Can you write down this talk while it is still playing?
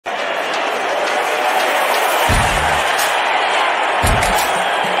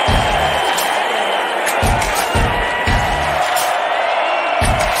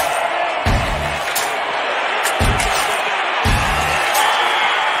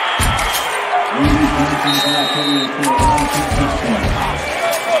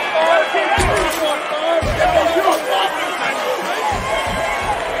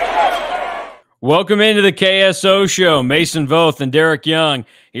Welcome into the KSO show. Mason Voth and Derek Young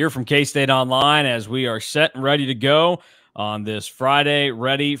here from K-State Online as we are set and ready to go on this Friday,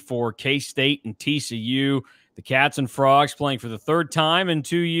 ready for K-State and TCU. The Cats and Frogs playing for the third time in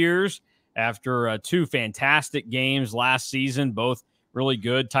 2 years after two fantastic games last season, both really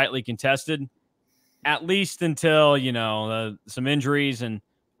good, tightly contested, at least until, some injuries and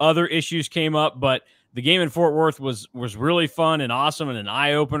other issues came up. But the game in Fort Worth was really fun and awesome and an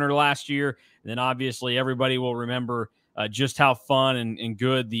eye-opener last year. And then obviously everybody will remember just how fun and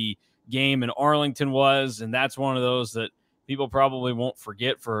good the game in Arlington was. And that's one of those that people probably won't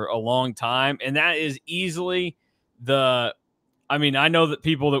forget for a long time. And that is easily I know that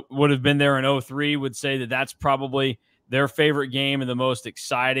people that would have been there in 2003 would say that that's probably their favorite game and the most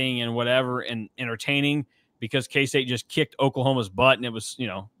exciting and whatever and entertaining, because K-State just kicked Oklahoma's butt and it was,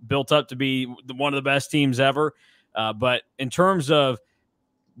 built up to be one of the best teams ever. But in terms of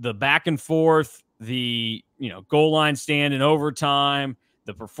the back and forth, the, goal line stand in overtime,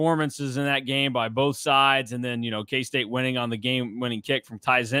 the performances in that game by both sides, and then, K-State winning on the game-winning kick from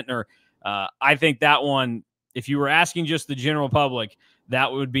Ty Zentner, I think that one, if you were asking just the general public, that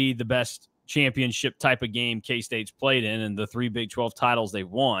would be the best championship type of game K-State's played in, and the 3 Big 12 titles they've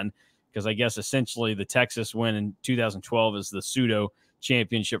won. Because I guess essentially the Texas win in 2012 is the pseudo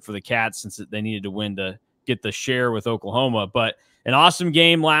championship for the Cats, since they needed to win to get the share with Oklahoma. But an awesome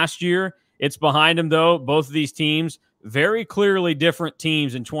game last year. It's behind them, though. Both of these teams, very clearly different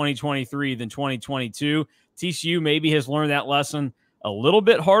teams in 2023 than 2022. TCU maybe has learned that lesson a little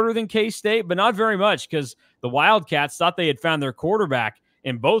bit harder than K-State, but not very much, because the Wildcats thought they had found their quarterback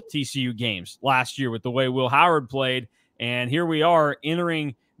in both TCU games last year with the way Will Howard played. And here we are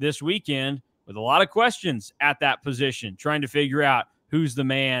entering this weekend with a lot of questions at that position, trying to figure out who's the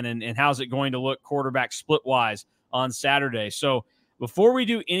man and how's it going to look quarterback split-wise on Saturday. So before we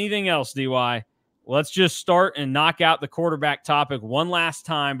do anything else, DY, let's just start and knock out the quarterback topic one last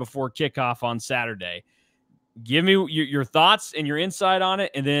time before kickoff on Saturday. Give me your thoughts and your insight on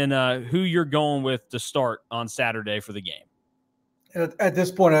it, and then who you're going with to start on Saturday for the game. At this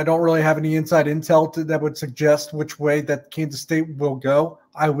point, I don't really have any inside intel that would suggest which way that Kansas State will go.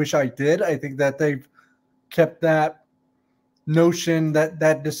 I wish I did. I think that they've kept that notion,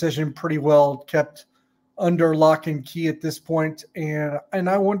 that decision pretty well kept under lock and key at this point. And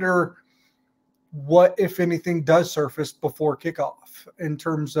I wonder what, if anything, does surface before kickoff in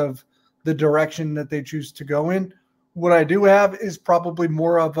terms of the direction that they choose to go in. What I do have is probably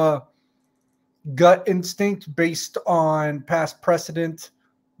more of a gut instinct based on past precedent,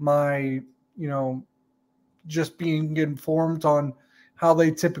 my, just being informed on how they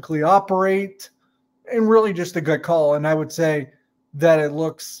typically operate, and really just a gut call. And I would say that it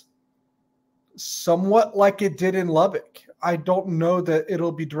looks somewhat like it did in Lubbock. I don't know that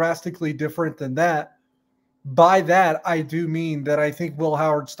it'll be drastically different than that. By that, I do mean that I think Will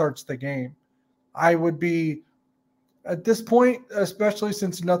Howard starts the game. I would be, at this point, especially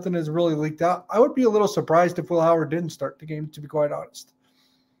since nothing has really leaked out, I would be a little surprised if Will Howard didn't start the game, to be quite honest.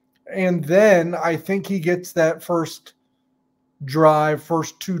 And then I think he gets that first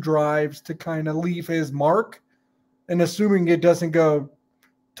two drives to kind of leave his mark. And assuming it doesn't go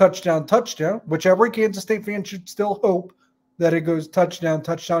touchdown, which every Kansas State fan should still hope that it goes touchdown,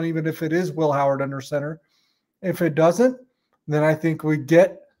 even if it is Will Howard under center. If it doesn't, then I think we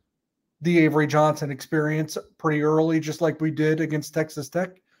get the Avery Johnson experience pretty early, just like we did against Texas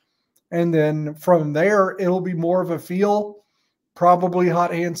Tech. And then from there, it'll be more of a feel, probably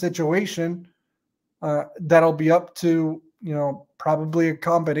hot hand situation that'll be up to, probably a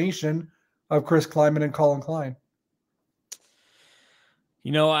combination of Chris Kleiman and Colin Klein.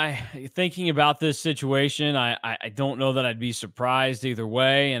 Thinking about this situation, I don't know that I'd be surprised either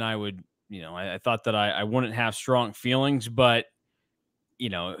way. And I would, I thought that I wouldn't have strong feelings, but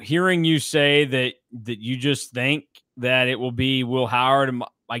hearing you say that you just think that it will be Will Howard,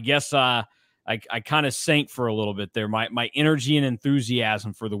 I guess I kind of sank for a little bit there. My energy and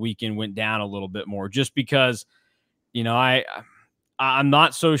enthusiasm for the weekend went down a little bit more, just because, I'm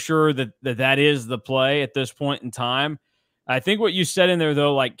not so sure that is the play at this point in time. I think what you said in there,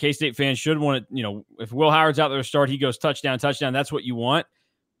 though, like K-State fans should want to, if Will Howard's out there to start, he goes touchdown, that's what you want.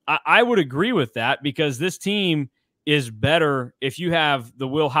 I would agree with that, because this team is better if you have the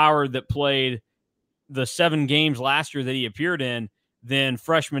Will Howard that played the 7 games last year that he appeared in than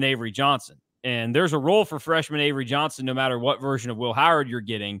freshman Avery Johnson. And there's a role for freshman Avery Johnson no matter what version of Will Howard you're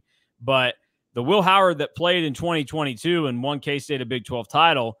getting. But the Will Howard that played in 2022 and won K-State a Big 12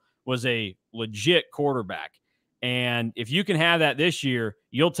 title was a legit quarterback. And if you can have that this year,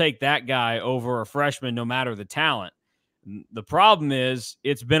 you'll take that guy over a freshman no matter the talent. The problem is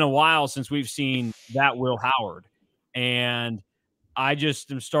it's been a while since we've seen that Will Howard. And I just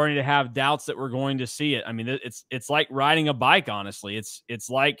am starting to have doubts that we're going to see it. I mean, it's like riding a bike, honestly. It's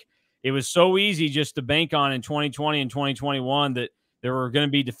like it was so easy just to bank on in 2020 and 2021 that there were going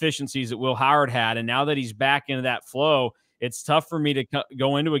to be deficiencies that Will Howard had. And now that he's back into that flow, it's tough for me to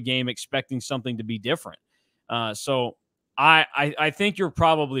go into a game expecting something to be different. So I think you're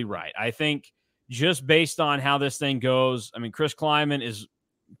probably right. I think just based on how this thing goes, I mean, Chris Kleiman is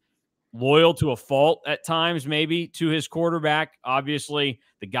loyal to a fault at times, maybe to his quarterback. Obviously,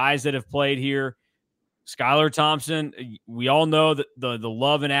 the guys that have played here, Skylar Thompson, we all know that the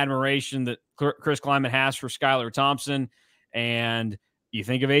love and admiration that Chris Kleiman has for Skylar Thompson. And you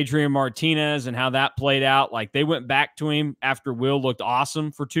think of Adrian Martinez and how that played out. Like, they went back to him after Will looked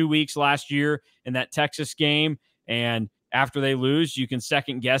awesome for 2 weeks last year in that Texas game. And after they lose, you can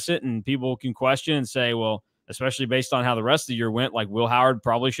second guess it and people can question and say, well, especially based on how the rest of the year went, like Will Howard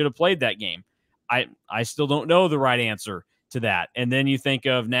probably should have played that game. I still don't know the right answer to that. And then you think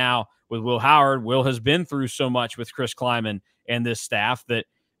of now with Will Howard, Will has been through so much with Chris Kleiman and this staff that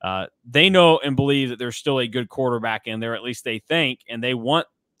they know and believe that there's still a good quarterback in there, at least they think, and they want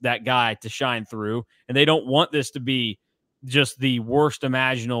that guy to shine through. And they don't want this to be just the worst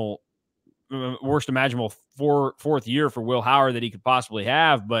imaginable fourth year for Will Howard that he could possibly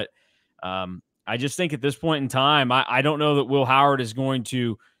have. But I just think at this point in time, I don't know that Will Howard is going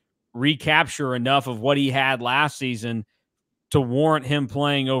to recapture enough of what he had last season to warrant him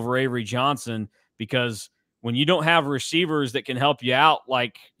playing over Avery Johnson, because when you don't have receivers that can help you out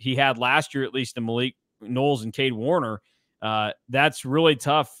like he had last year, at least in Malik Knowles and Cade Warner, that's really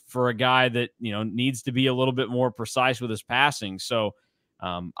tough for a guy that, you know, needs to be a little bit more precise with his passing. So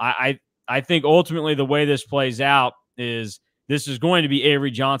I think ultimately the way this plays out is this is going to be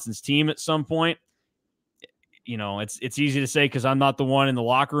Avery Johnson's team at some point. You know, it's easy to say because I'm not the one in the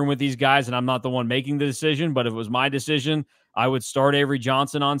locker room with these guys and I'm not the one making the decision. But if it was my decision, I would start Avery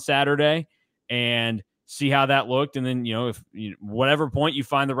Johnson on Saturday and see how that looked. And then, you know, if whatever point you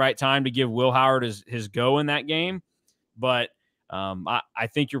find the right time to give Will Howard his go in that game. But I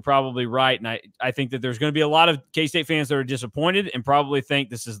think you're probably right. And I think that there's going to be a lot of K-State fans that are disappointed and probably think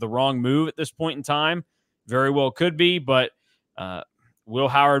this is the wrong move at this point in time. Very well could be, but Will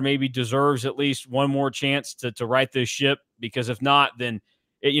Howard maybe deserves at least one more chance to right this ship, because if not, then,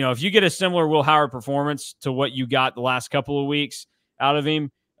 if you get a similar Will Howard performance to what you got the last couple of weeks out of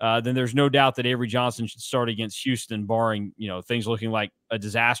him, then there's no doubt that Avery Johnson should start against Houston, barring, things looking like a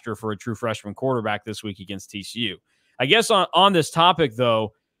disaster for a true freshman quarterback this week against TCU. I guess on this topic,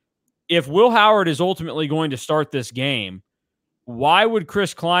 though, if Will Howard is ultimately going to start this game, why would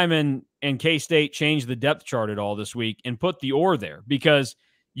Chris Kleiman and K-State change the depth chart at all this week and put the or there? Because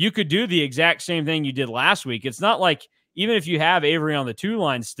you could do the exact same thing you did last week. It's not like, even if you have Avery on the 2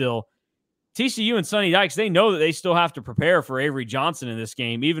 line still, TCU and Sonny Dykes, they know that they still have to prepare for Avery Johnson in this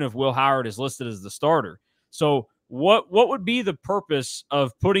game, even if Will Howard is listed as the starter. So what would be the purpose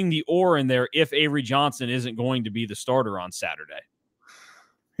of putting the or in there if Avery Johnson isn't going to be the starter on Saturday?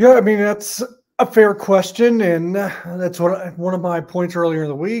 Yeah, I mean, that's a fair question, and that's what one of my points earlier in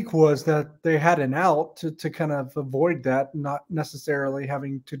the week was, that they had an out to kind of avoid that, not necessarily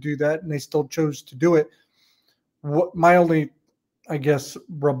having to do that, and they still chose to do it. What my only, I guess, I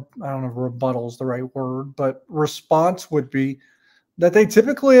don't know if rebuttal is the right word, but response would be that they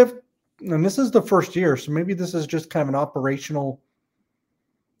typically have, and this is the first year, so maybe this is just kind of an operational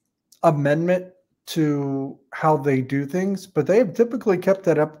amendment to how they do things, but they have typically kept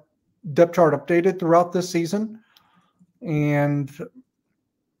that depth chart updated throughout this season. And,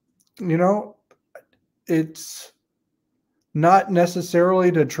 it's not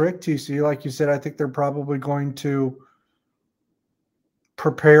necessarily to trick TCU. Like you said, I think they're probably going to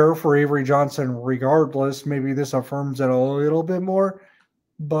prepare for Avery Johnson regardless. Maybe this affirms it a little bit more,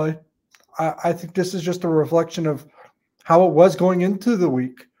 but I think this is just a reflection of how it was going into the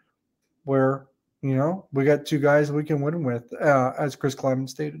week, where, we got 2 guys we can win with, as Chris Kleiman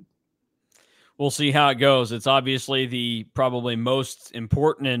stated. We'll see how it goes. It's obviously the probably most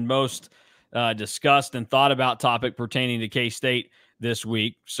important and most discussed and thought about topic pertaining to K-State this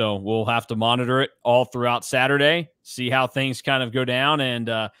week. So we'll have to monitor it all throughout Saturday, see how things kind of go down,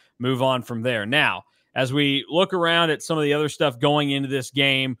 and move on from there. Now, as we look around at some of the other stuff going into this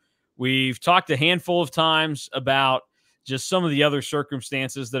game, we've talked a handful of times about just some of the other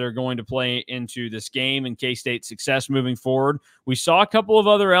circumstances that are going to play into this game and K-State's success moving forward. We saw a couple of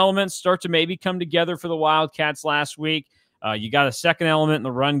other elements start to maybe come together for the Wildcats last week. You got a second element in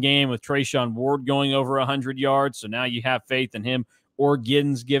the run game with Trayshawn Ward going over 100 yards, so now you have faith in him or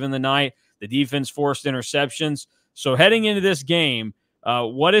Giddens given the night. The defense forced interceptions. So heading into this game,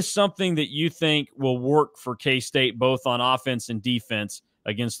 what is something that you think will work for K-State both on offense and defense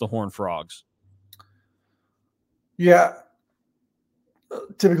against the Horned Frogs? Yeah.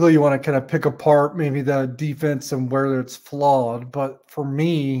 Typically, you want to kind of pick apart maybe the defense and where it's flawed. But for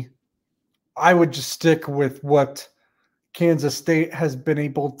me, I would just stick with what Kansas State has been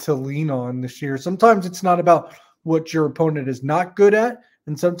able to lean on this year. Sometimes it's not about what your opponent is not good at,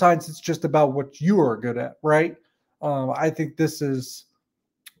 and sometimes it's just about what you are good at, right? I think this is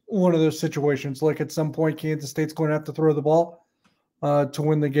one of those situations. Like at some point, Kansas State's going to have to throw the ball to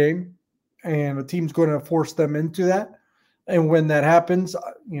win the game, and the team's going to force them into that. And when that happens,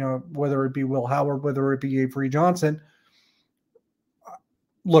 whether it be Will Howard, whether it be Avery Johnson,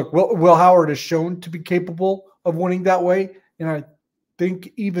 look, Will Howard is shown to be capable of winning that way. And I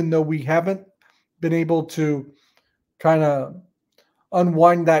think even though we haven't been able to kind of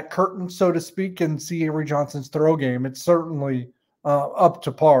unwind that curtain, so to speak, and see Avery Johnson's throw game, it's certainly up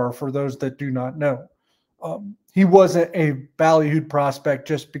to par for those that do not know. He wasn't a ballyhooed prospect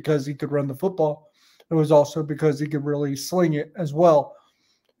just because he could run the football. It was also because he could really sling it as well.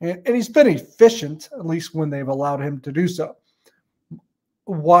 And he's been efficient, at least when they've allowed him to do so.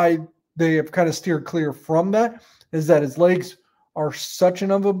 Why they have kind of steered clear from that is that his legs are such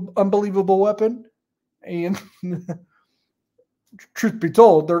an unbelievable weapon. And truth be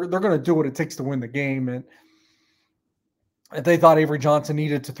told, they're going to do what it takes to win the game. And if they thought Avery Johnson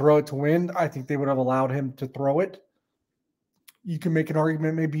needed to throw it to win, I think they would have allowed him to throw it. You can make an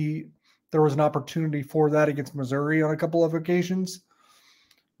argument maybe there was an opportunity for that against Missouri on a couple of occasions.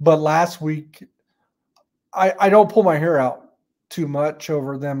 But last week, I don't pull my hair out too much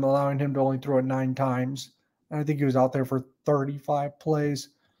over them allowing him to only throw it 9 times. And I think he was out there for 35 plays.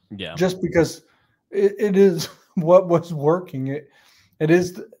 Yeah. Just because it is what was working. It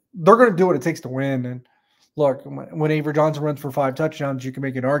is they're going to do what it takes to win. And look, when Avery Johnson runs for 5 touchdowns, you can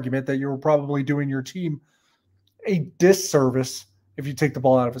make an argument that you're probably doing your team a disservice if you take the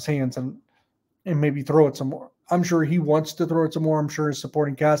ball out of his hands and maybe throw it some more. I'm sure he wants to throw it some more. I'm sure his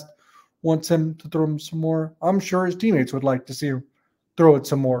supporting cast wants him to throw him some more. I'm sure his teammates would like to see him throw it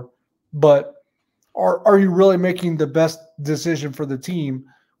some more. But are you really making the best decision for the team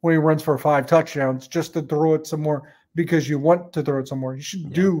when he runs for 5 touchdowns just to throw it some more because you want to throw it some more? You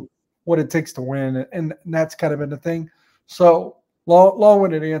should do what it takes to win, and that's kind of been the thing. So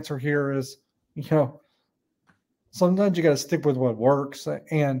long-winded answer here is, sometimes you got to stick with what works.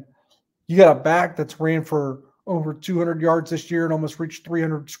 And you got a back that's ran for over 200 yards this year and almost reached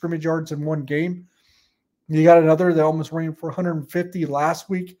 300 scrimmage yards in one game. You got another that almost ran for 150 last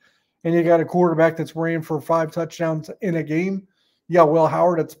week. And you got a quarterback that's ran for 5 touchdowns in a game. You got Will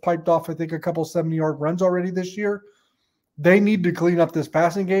Howard that's piped off, I think, a couple 70-yard runs already this year. They need to clean up this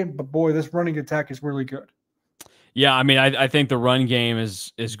passing game. But, boy, this running attack is really good. Yeah, I mean, I think the run game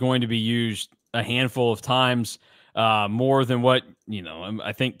is going to be used a handful of times. More than what,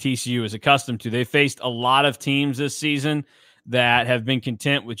 I think TCU is accustomed to. They faced a lot of teams this season that have been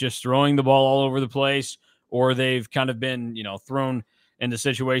content with just throwing the ball all over the place, or they've kind of been, thrown into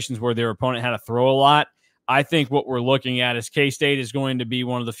situations where their opponent had to throw a lot. I think what we're looking at is K-State is going to be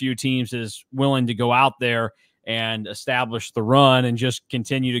one of the few teams that is willing to go out there and establish the run and just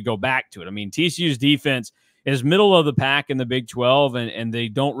continue to go back to it. I mean, TCU's defense is middle of the pack in the Big 12, and they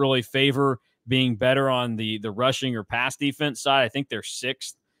don't really favor being better on the rushing or pass defense side. I think they're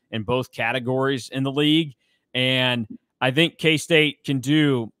 6th in both categories in the league. And I think K-State can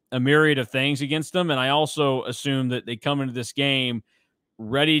do a myriad of things against them. And I also assume that they come into this game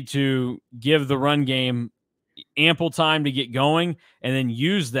ready to give the run game ample time to get going and then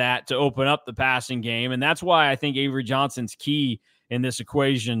use that to open up the passing game. And that's why I think Avery Johnson's key in this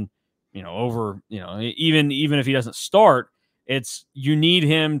equation, even if he doesn't start, you need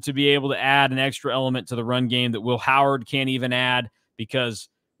him to be able to add an extra element to the run game that Will Howard can't even add, because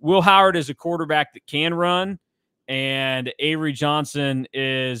Will Howard is a quarterback that can run, and Avery Johnson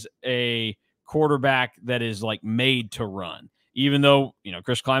is a quarterback that is like made to run. Even though,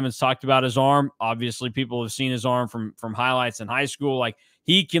 Chris Kleiman's talked about his arm, obviously people have seen his arm from highlights in high school. Like,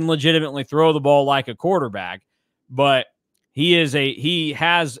 he can legitimately throw the ball like a quarterback, but he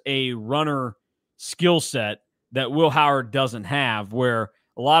has a runner skill set that Will Howard doesn't have, where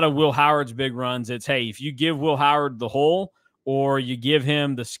a lot of Will Howard's big runs, it's, hey, if you give Will Howard the hole or you give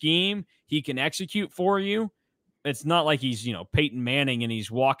him the scheme, he can execute for you. It's not like he's, Peyton Manning and he's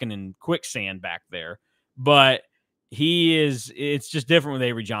walking in quicksand back there, but it's just different with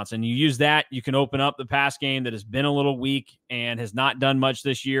Avery Johnson. You use that, you can open up the pass game that has been a little weak and has not done much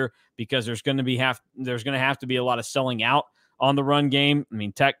this year, because there's going to have to be a lot of selling out on the run game. I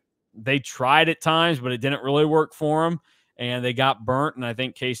mean, Tech, they tried at times, but it didn't really work for them, and they got burnt. And I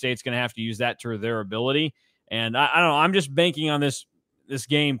think K-State's going to have to use that to their ability. And I don't know. I'm just banking on this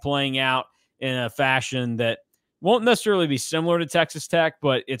game playing out in a fashion that won't necessarily be similar to Texas Tech,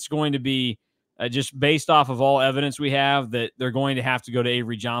 but it's going to be just based off of all evidence we have that they're going to have to go to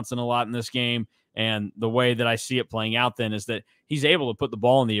Avery Johnson a lot in this game. And the way that I see it playing out then is that he's able to put the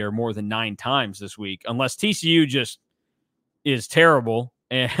ball in the air more than 9 times this week, unless TCU just is terrible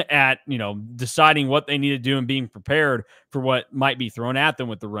at, deciding what they need to do and being prepared for what might be thrown at them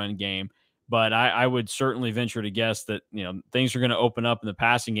with the run game. But I would certainly venture to guess that, things are going to open up in the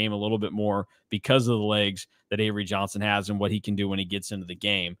passing game a little bit more because of the legs that Avery Johnson has and what he can do when he gets into the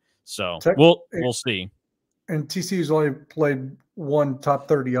game. So we'll see. And TCU's only played one top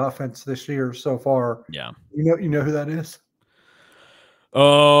 30 offense this year so far. Yeah. You know who that is?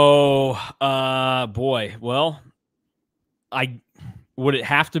 Oh, boy. Well, would it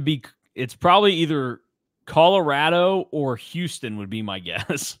have to be? It's probably either Colorado or Houston would be my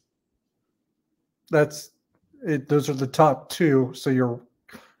guess. That's it. Those are the top 2. So you're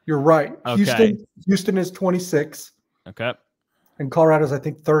right. Okay. Houston is 26. Okay. And Colorado's, I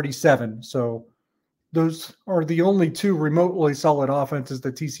think, 37. So those are the only 2 remotely solid offenses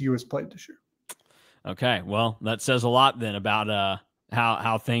that TCU has played this year. Okay. Well, that says a lot then about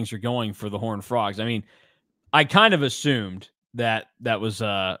how things are going for the Horned Frogs. I mean, I kind of assumed that was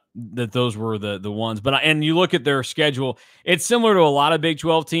that those were the ones, but and you look at their schedule, it's similar to a lot of Big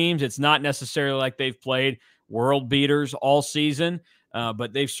 12 teams. It's not necessarily like they've played world beaters all season.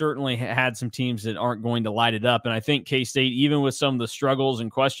 But they've certainly had some teams that aren't going to light it up. And I think K-State, even with some of the struggles and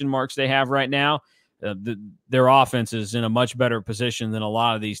question marks they have right now, their offense is in a much better position than a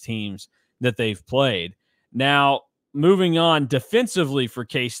lot of these teams that they've played. Now, moving on defensively for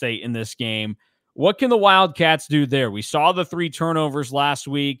K-State in this game, what can the Wildcats do there? We saw the 3 turnovers last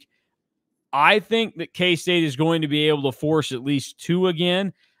week. I think that K-State is going to be able to force at least 2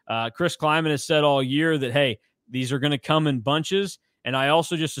 again. Chris Kleiman has said all year that, hey, these are going to come in bunches. And I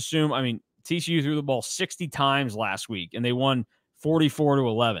also just assume, TCU threw the ball 60 times last week, and they won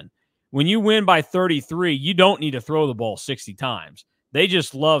 44-11. When you win by 33, you don't need to throw the ball 60 times. They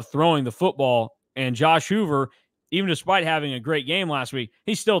just love throwing the football, and Josh Hoover, even despite having a great game last week,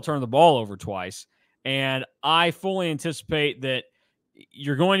 he still turned the ball over twice. And I fully anticipate that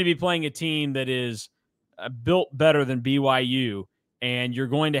you're going to be playing a team that is built better than BYU, and you're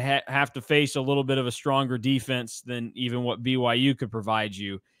going to have to face a little bit of a stronger defense than even what BYU could provide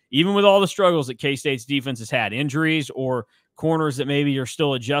you, even with all the struggles that K-State's defense has had, injuries or corners that maybe are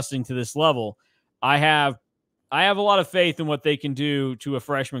still adjusting to this level. I have a lot of faith in what they can do to a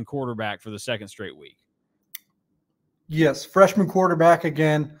freshman quarterback for the second straight week. Yes, freshman quarterback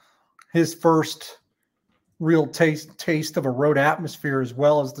again, his first real taste of a road atmosphere as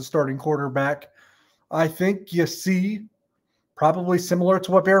well as the starting quarterback. I think you see probably similar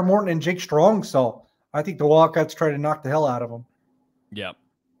to what Barrett Morton and Jake Strong saw. I think the Wildcats try to knock the hell out of them. Yep.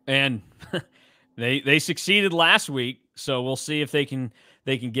 And they succeeded last week, so we'll see if they can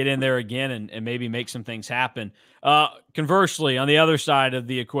get in there again and maybe make some things happen. Conversely, on the other side of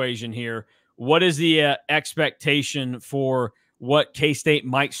the equation here, what is the expectation for what K-State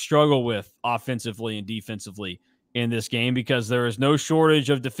might struggle with offensively and defensively in this game? Because there is no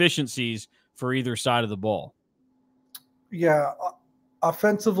shortage of deficiencies for either side of the ball. Yeah,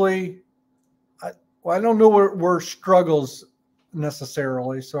 offensively, I don't know where struggles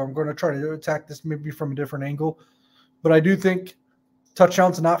necessarily, so I'm going to try to attack this maybe from a different angle. But I do think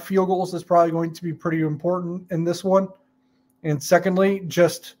touchdowns, not field goals, is probably going to be pretty important in this one. And secondly,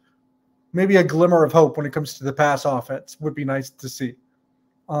 just maybe a glimmer of hope when it comes to the pass offense would be nice to see.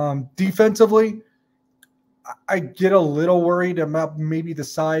 Defensively, I get a little worried about maybe the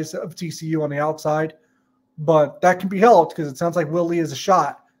size of TCU on the outside, but that can be helped because it sounds like Will Lee has a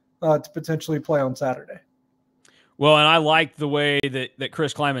shot to potentially play on Saturday. Well, and I like the way that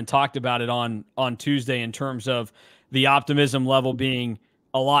Chris Kleiman talked about it on Tuesday in terms of the optimism level being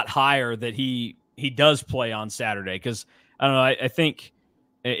a lot higher that he does play on Saturday. Because, I don't know, I think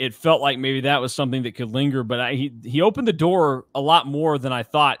it felt like maybe that was something that could linger, but he opened the door a lot more than I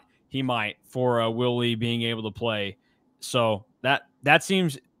thought he might for Will Lee being able to play. So that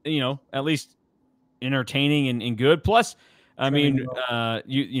seems, at least entertaining and good. Plus, I mean,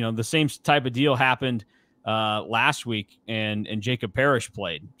 the same type of deal happened last week, and Jacob Parrish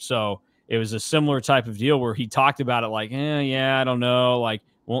played. So it was a similar type of deal where he talked about it like, I don't know, like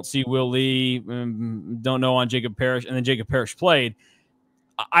Won't see Will Lee. Don't know on Jacob Parrish. And then Jacob Parrish played.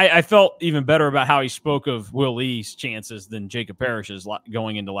 I felt even better about how he spoke of Will Lee's chances than Jacob Parrish's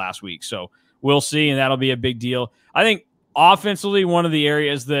going into last week. So we'll see, and that'll be a big deal. I think offensively, one of the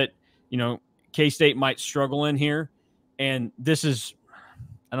areas that, K-State might struggle in here, and this is,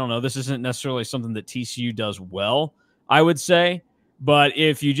 I don't know, this isn't necessarily something that TCU does well, I would say. But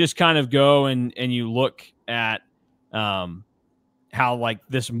if you just kind of go and you look at how like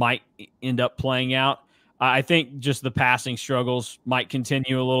this might end up playing out, I think just the passing struggles might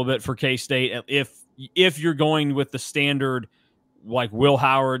continue a little bit for K-State. If you're going with the standard, like Will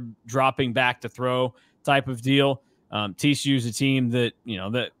Howard dropping back to throw type of deal, TCU is a team that,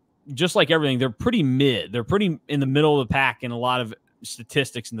 that just like everything, they're pretty mid. They're pretty in the middle of the pack in a lot of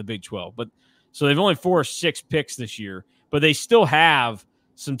statistics in the Big 12. But so they've only forced 6 picks this year, but they still have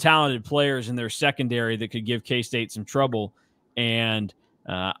some talented players in their secondary that could give K-State some trouble. And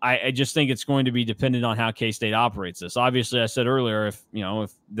I just think it's going to be dependent on how K-State operates this. Obviously, I said earlier, if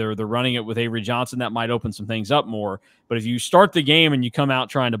they're running it with Avery Johnson, that might open some things up more. But if you start the game and you come out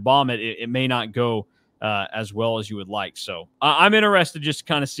trying to bomb it, it may not go as well as you would like. So I'm interested just to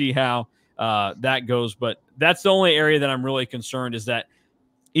kind of see how that goes. But that's the only area that I'm really concerned, is that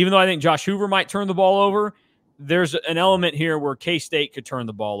even though I think Josh Hoover might turn the ball over, there's an element here where K-State could turn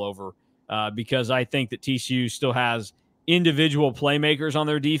the ball over because I think that TCU still has individual playmakers on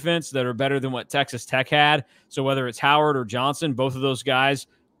their defense that are better than what Texas Tech had. So whether it's Howard or Johnson, both of those guys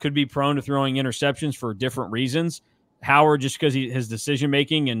could be prone to throwing interceptions for different reasons. Howard, just because his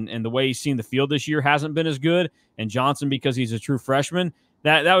decision-making and the way he's seen the field this year hasn't been as good, and Johnson because he's a true freshman.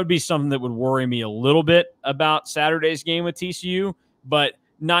 That would be something that would worry me a little bit about Saturday's game with TCU, but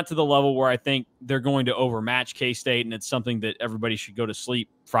not to the level where I think they're going to overmatch K-State, and it's something that everybody should go to sleep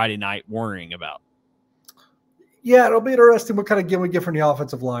Friday night worrying about. Yeah, it'll be interesting what kind of game we get from the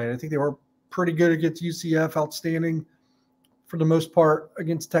offensive line. I think they were pretty good against UCF, outstanding for the most part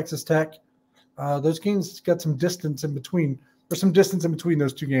against Texas Tech. Those games got some distance in between. There's some distance in between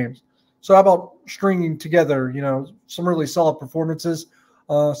those two games. So how about stringing together, some really solid performances?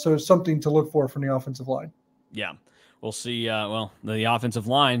 So something to look for from the offensive line. Yeah, we'll see. The offensive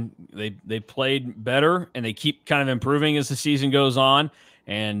line, they played better, and they keep kind of improving as the season goes on.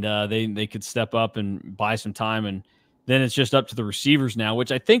 And they could step up and buy some time, and then it's just up to the receivers now,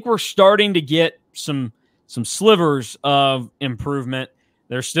 which I think we're starting to get some slivers of improvement.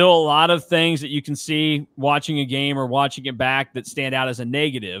 There's still a lot of things that you can see watching a game or watching it back that stand out as a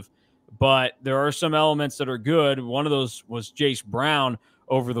negative, but there are some elements that are good. One of those was Jace Brown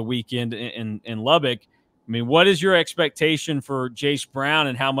over the weekend in Lubbock. I mean, what is your expectation for Jace Brown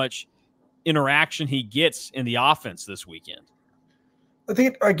and how much interaction he gets in the offense this weekend? I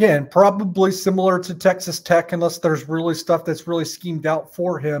think, again, probably similar to Texas Tech, unless there's really stuff that's really schemed out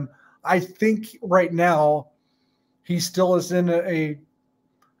for him. I think right now he still is in a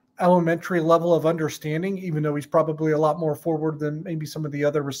elementary level of understanding, even though he's probably a lot more forward than maybe some of the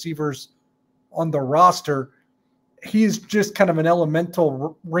other receivers on the roster. He's just kind of an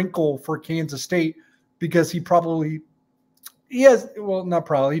elemental wrinkle for Kansas State because he has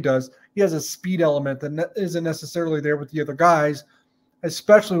a speed element that isn't necessarily there with the other guys,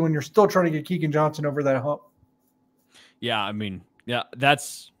 especially when you're still trying to get Keegan Johnson over that hump. Yeah, I mean,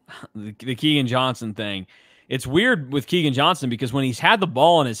 that's the Keegan Johnson thing. It's weird with Keegan Johnson because when he's had the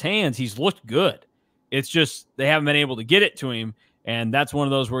ball in his hands, he's looked good. It's just they haven't been able to get it to him, and that's one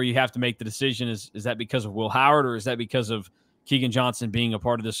of those where you have to make the decision, is that because of Will Howard, or is that because of Keegan Johnson being a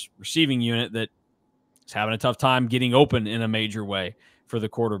part of this receiving unit that is having a tough time getting open in a major way for the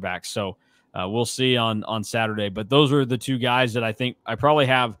quarterback? So we'll see on Saturday. But those are the two guys that I think I probably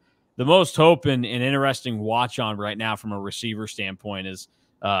have the most hope and interesting watch on right now from a receiver standpoint is,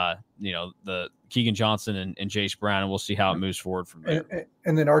 the Keegan Johnson and Jace Brown, and we'll see how it moves forward from there.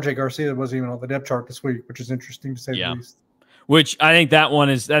 And then RJ Garcia wasn't even on the depth chart this week, which is interesting to say the least. Which I think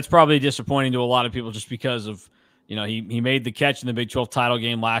that's probably disappointing to a lot of people just because of, he made the catch in the Big 12 title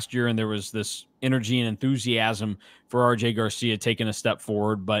game last year, and there was this energy and enthusiasm for RJ Garcia taking a step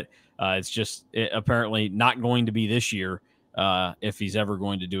forward, but it's just apparently not going to be this year if he's ever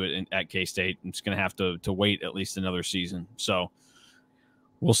going to do it at K-State. It's going to have to wait at least another season. So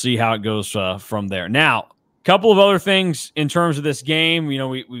we'll see how it goes from there. Now, a couple of other things in terms of this game.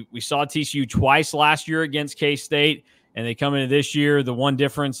 We saw TCU twice last year against K-State, and they come into this year. The one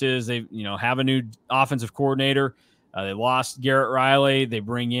difference is they have a new offensive coordinator. They lost Garrett Riley. They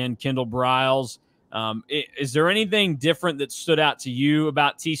bring in Kendall Briles. Is there anything different that stood out to you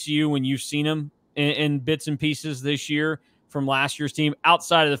about TCU when you've seen them in bits and pieces this year from last year's team,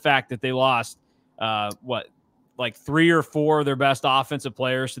 outside of the fact that they lost, like 3 or 4 of their best offensive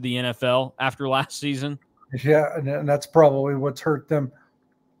players to the NFL after last season. Yeah, and that's probably what's hurt them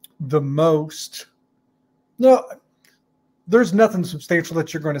the most. No, there's nothing substantial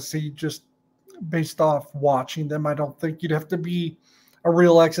that you're going to see just based off watching them. I don't think you'd have to be a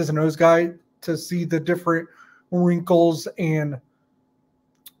real X's and O's guy to see the different wrinkles and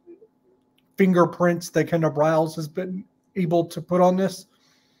fingerprints that Kendall Briles has been able to put on this.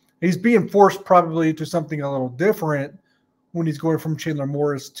 He's being forced probably to something a little different when he's going from Chandler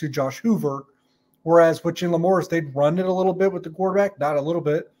Morris to Josh Hoover. Whereas with Chandler Morris, they'd run it a little bit with the quarterback, not a little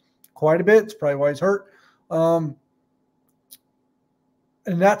bit, quite a bit. It's probably why he's hurt. And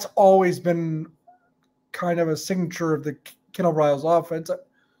that's always been kind of a signature of the Kendall Briles offense.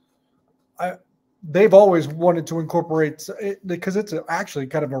 They've always wanted to incorporate it because it's actually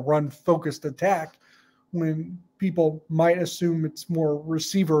kind of a run-focused attack when people might assume it's more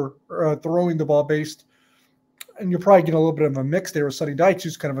receiver throwing the ball based. And you're probably getting a little bit of a mix there with Sonny Dykes,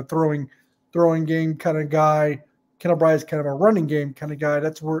 who's kind of a throwing game kind of guy. Kendall Briles kind of a running game kind of guy.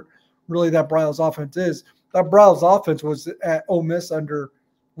 That's where really that Briles offense is. That Briles offense was at Ole Miss under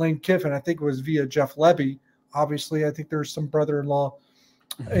Lane Kiffin. I think it was via Jeff Lebby. Obviously, I think there's some brother-in-law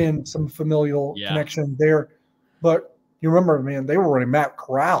and some familial connection there. But you remember, man, they were running Matt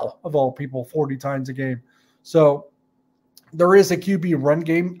Corral, of all people, 40 times a game. So there is a QB run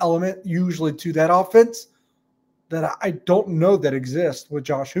game element usually to that offense that I don't know that exists with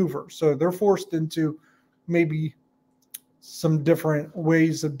Josh Hoover. So they're forced into maybe some different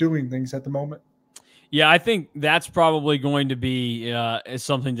ways of doing things at the moment. Yeah, I think that's probably going to be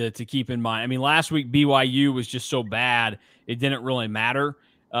something to keep in mind. I mean, last week BYU was just so bad, it didn't really matter.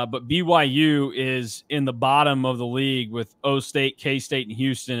 But BYU is in the bottom of the league with O-State, K-State, and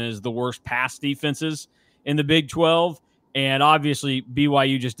Houston as the worst pass defenses in the Big 12. And obviously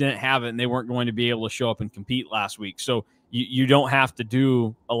BYU just didn't have it, and they weren't going to be able to show up and compete last week. So you don't have to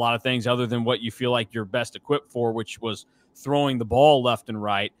do a lot of things other than what you feel like you're best equipped for, which was throwing the ball left and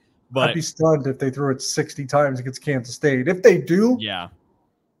right. But I'd be stunned if they threw it 60 times against Kansas State. If they do,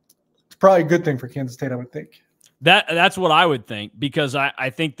 it's probably a good thing for Kansas State, I would think. That's what I would think, because I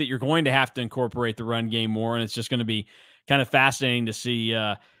think that you're going to have to incorporate the run game more, and it's just going to be kind of fascinating to see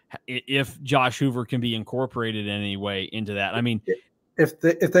if Josh Hoover can be incorporated in any way into that. I mean, if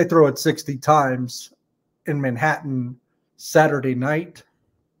they throw it 60 times in Manhattan Saturday night,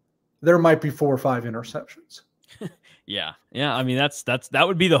 there might be 4 or 5 interceptions. Yeah. I mean, that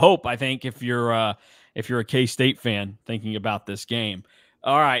would be the hope, I think, if you're a K-State fan thinking about this game.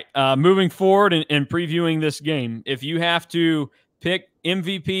 All right, moving forward and previewing this game, if you have to pick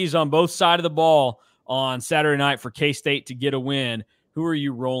MVPs on both sides of the ball on Saturday night for K-State to get a win, who are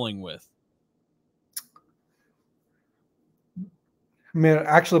you rolling with? Man,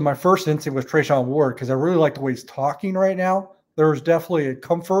 actually, my first instinct was Trayshawn Ward because I really like the way he's talking right now. There's definitely a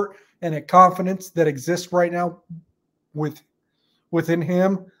comfort and a confidence that exists right now within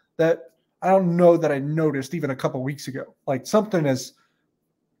him that I don't know that I noticed even a couple weeks ago. Like something is,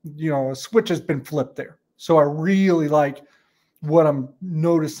 a switch has been flipped there. So I really like what I'm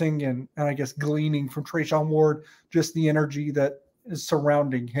noticing and I guess gleaning from Trayshawn Ward, just the energy that is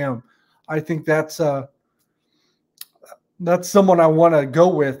surrounding him. I think that's someone I want to go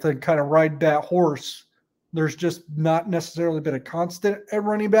with and kind of ride that horse. There's just not necessarily been a constant at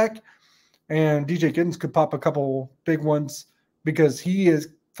running back. And DJ Giddens could pop a couple big ones because he is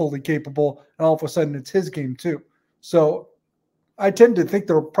fully capable. And all of a sudden, it's his game too. So I tend to think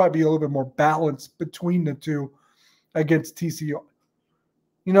there will probably be a little bit more balance between the two against TCU.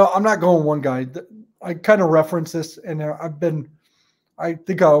 I'm not going one guy. I kind of reference this, and I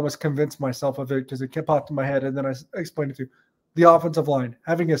think I almost convinced myself of it because it kept popping in my head, and then I explained it to you. The offensive line,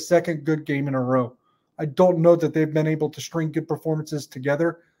 having a second good game in a row. I don't know that they've been able to string good performances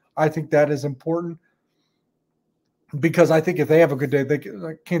together. I think that is important because I think if they have a good day,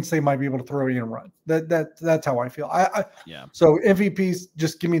 Kansas State might be able to throw in and run. That's how I feel. So MVPs,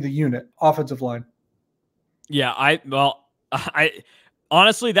 just give me the unit, offensive line. Yeah, I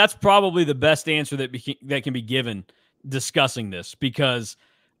honestly, that's probably the best answer that can be given discussing this, because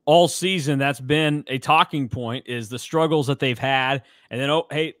all season that's been a talking point is the struggles that they've had, and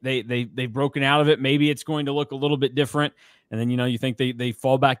then they've broken out of it. Maybe it's going to look a little bit different. And then, you think they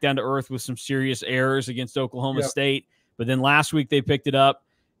fall back down to earth with some serious errors against Oklahoma State. But then last week they picked it up,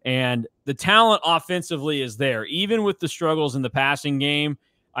 and the talent offensively is there. Even with the struggles in the passing game,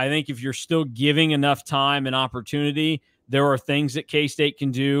 I think if you're still giving enough time and opportunity, there are things that K-State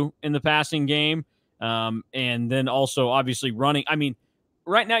can do in the passing game. And then also, obviously, running. I mean,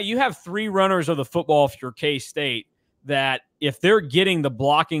 right now you have 3 runners of the football if you're K-State that if they're getting the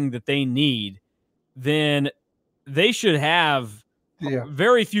blocking that they need, then they should have Yeah.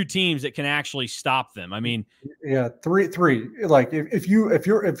 very few teams that can actually stop them. I mean, yeah, three. Like if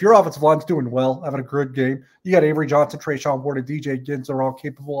your offensive line's doing well, having a good game, you got Avery Johnson, Trayshawn Ward, and DJ Gibbs are all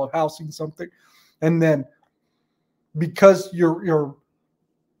capable of housing something, and then because your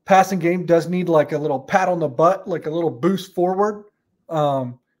passing game does need like a little pat on the butt, like a little boost forward,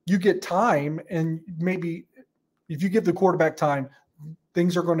 you get time, and maybe if you give the quarterback time,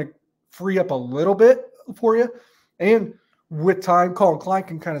 things are going to free up a little bit for you, and with time, Colin Klein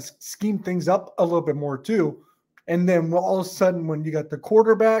can kind of scheme things up a little bit more too. And then all of a sudden, when you got the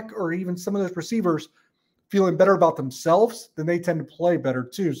quarterback or even some of those receivers feeling better about themselves, then they tend to play better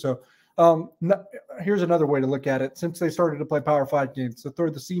too. So here's another way to look at it. Since they started to play Power 5 games, so throw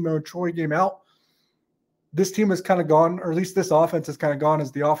the SEMO and Troy game out, this team has kind of gone, or at least this offense has kind of gone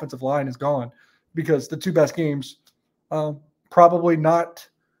as the offensive line is gone, because the two best games, probably not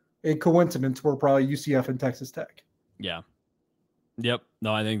a coincidence, were probably UCF and Texas Tech. Yeah. Yep.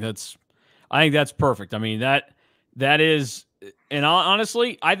 No, I think that's perfect. I mean, that is, and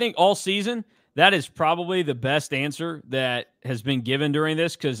honestly, I think all season, that is probably the best answer that has been given during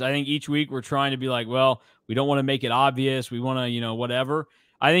this, because I think each week we're trying to be like, well, we don't want to make it obvious. We want to, whatever.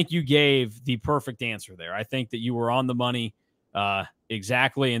 I think you gave the perfect answer there. I think that you were on the money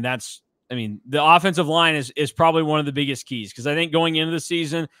exactly. And that's, I mean, the offensive line is probably one of the biggest keys, because I think going into the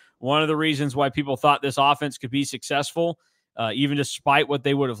season, one of the reasons why people thought this offense could be successful, even despite what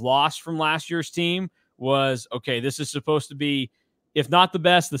they would have lost from last year's team, was, okay, this is supposed to be, if not the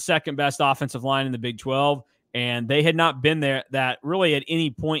best, the second best offensive line in the Big 12. And they had not been there that really at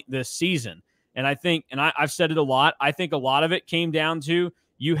any point this season. And I think, and I've said it a lot, I think a lot of it came down to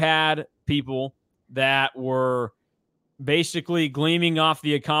you had people that were basically gleaming off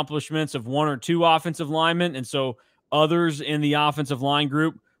the accomplishments of one or two offensive linemen. And so others in the offensive line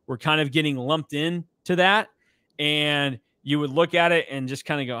group were kind of getting lumped in to that. And you would look at it and just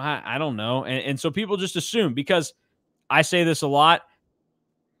kind of go, I don't know. And so people just assume, because I say this a lot,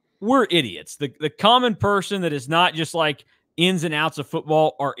 we're idiots. The common person that is not just like ins and outs of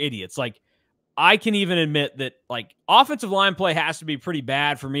football are idiots. Like, I can even admit that, like, offensive line play has to be pretty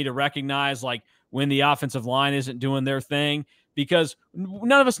bad for me to recognize, like, when the offensive line isn't doing their thing, because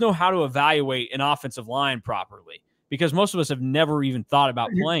none of us know how to evaluate an offensive line properly, because most of us have never even thought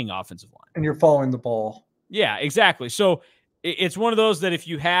about playing offensive line. And you're following the ball. Yeah, exactly. So it's one of those that if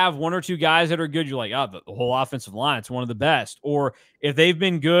you have one or two guys that are good, you're like, oh, the whole offensive line, it's one of the best. Or if they've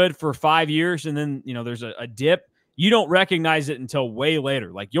been good for 5 years and then, there's a dip, you don't recognize it until way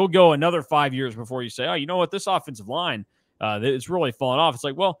later. Like, you'll go another 5 years before you say, oh, you know what, this offensive line, it's really fallen off. It's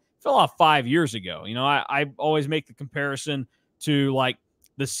like, well, it fell off 5 years ago. I always make the comparison to, like,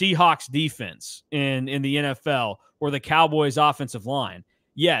 the Seahawks defense in the NFL or the Cowboys offensive line.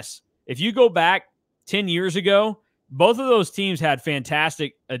 Yes, if you go back 10 years ago, both of those teams had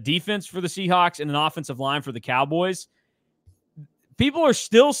fantastic defense for the Seahawks and an offensive line for the Cowboys. People are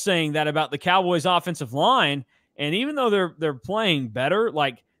still saying that about the Cowboys offensive line. And even though they're playing better,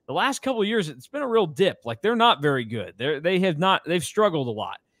 like, the last couple of years, it's been a real dip. Like, they're not very good. They've struggled a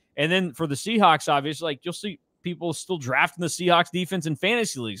lot. And then for the Seahawks, obviously, like, you'll see people still drafting the Seahawks defense in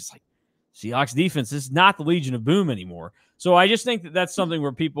fantasy leagues. It's like, Seahawks defense is not the Legion of Boom anymore. So I just think that that's something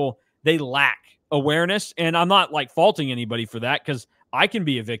where people, they lack awareness. And I'm not, like, faulting anybody for that, because I can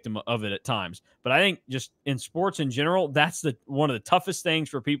be a victim of it at times. But I think just in sports in general, that's one of the toughest things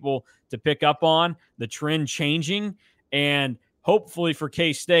for people to pick up on, the trend changing. And hopefully for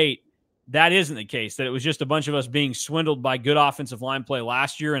K-State, that isn't the case, that it was just a bunch of us being swindled by good offensive line play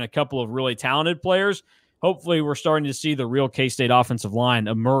last year and a couple of really talented players. Hopefully we're starting to see the real K-State offensive line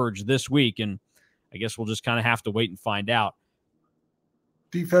emerge this week. And I guess we'll just kind of have to wait and find out.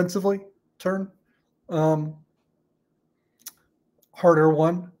 Defensively, turn. Harder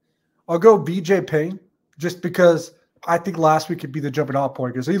one. I'll go BJ Payne, just because I think last week could be the jumping off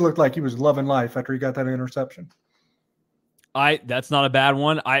point, because he looked like he was loving life after he got that interception. That's not a bad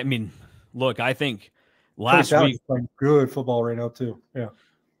one. I mean, look, I think last week playing good football right now too. Yeah.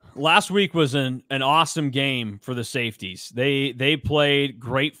 Last week was an awesome game for the safeties. They played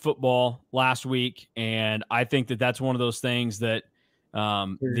great football last week, and I think that that's one of those things that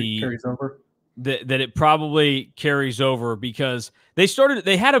carries over. That it probably carries over, because they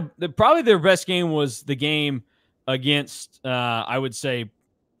had probably their best game was the game against I would say,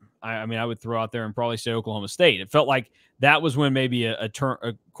 I mean, I would throw out there and probably say Oklahoma State. It felt like that was when maybe a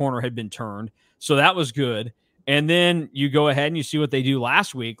corner had been turned. So that was good. And then you go ahead and you see what they do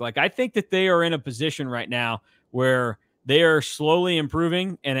last week. Like, I think that they are in a position right now where they are slowly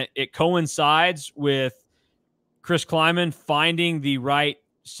improving, and it coincides with Chris Kleiman finding the right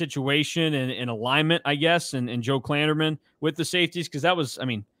situation and alignment, I guess, and Joe Klanderman with the safeties, because that was, I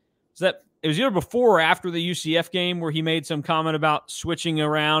mean, it was either before or after the UCF game where he made some comment about switching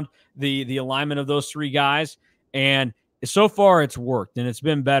around the alignment of those three guys, and so far it's worked and it's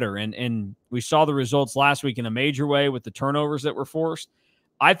been better, and we saw the results last week in a major way with the turnovers that were forced.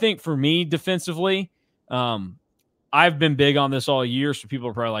 I think for me defensively, I've been big on this all year, so people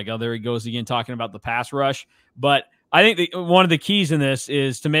are probably like, oh, there he goes again talking about the pass rush. But I think one of the keys in this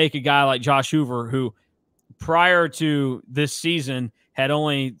is to make a guy like Josh Hoover, who prior to this season had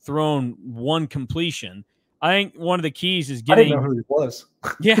only thrown one completion. I think one of the keys is getting. I didn't know who he was.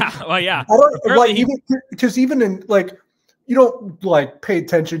 Yeah, well, yeah. I don't like because even in like you don't like pay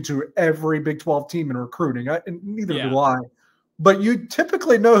attention to every Big 12 team in recruiting. And neither do I. But you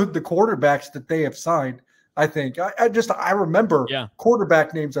typically know the quarterbacks that they have signed. I think I remember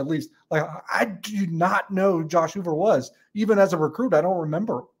quarterback names at least. Like I do not know who Josh Hoover was. Even as a recruit, I don't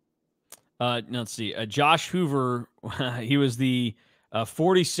remember. Let's see. Josh Hoover, he was the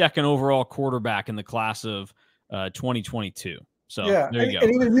 42nd overall quarterback in the class of 2022. So yeah, there you go.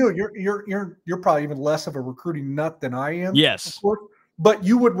 And even you're probably even less of a recruiting nut than I am. Yes, of course, but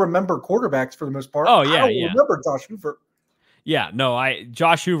you would remember quarterbacks for the most part. Oh yeah, I don't remember Josh Hoover. Yeah, no,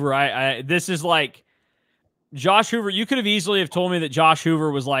 Josh Hoover. This is like Josh Hoover. You could have easily have told me that Josh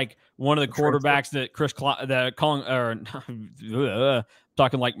Hoover was like one of the quarterbacks that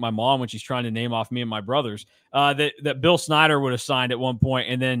talking like my mom when she's trying to name off me and my brothers, that Bill Snyder would have signed at one point,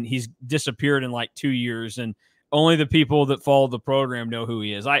 and then he's disappeared in like 2 years, and only the people that follow the program know who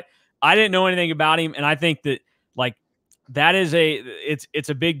he is. I didn't know anything about him, and I think that like that is it's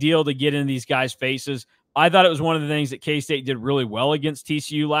a big deal to get in these guys' faces. I thought it was one of the things that K-State did really well against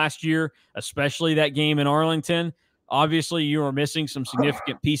TCU last year, especially that game in Arlington. Obviously, you are missing some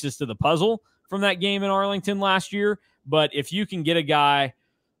significant pieces to the puzzle from that game in Arlington last year. But if you can get a guy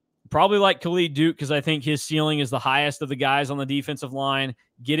probably like Khalid Duke, because I think his ceiling is the highest of the guys on the defensive line,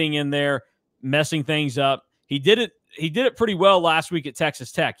 getting in there, messing things up. He did it pretty well last week at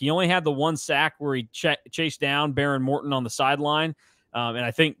Texas Tech. He only had the one sack where he chased down Baron Morton on the sideline. And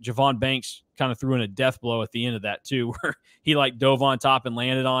I think Javon Banks kind of threw in a death blow at the end of that too, where he like dove on top and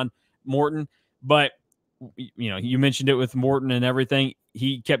landed on Morton. But, you know, you mentioned it with Morton and everything.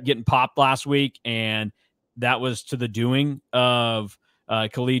 He kept getting popped last week, and that was to the doing of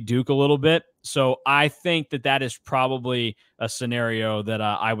Khalid Duke a little bit. So I think that is probably a scenario that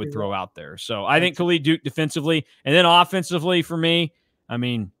I would throw out there. So I think Khalid Duke defensively, and then offensively for me, I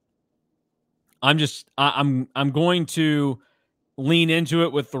mean, I'm going to lean into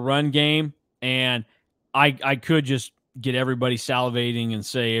it with the run game, and I could just get everybody salivating and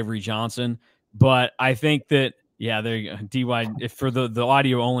say Avery Johnson, but I think that there you go. DY, if for the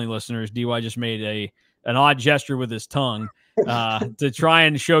audio only listeners, DY just made an odd gesture with his tongue to try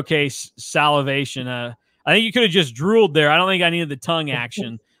and showcase salivation. I think you could have just drooled there. I don't think I needed the tongue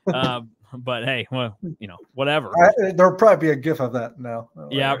action. But hey, well, you know, whatever. There'll probably be a gif of that now.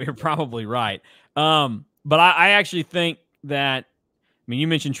 Yeah, you're probably right. But I actually think that, I mean, you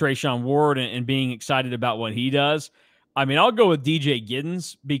mentioned Trayshawn Ward and being excited about what he does. I mean, I'll go with DJ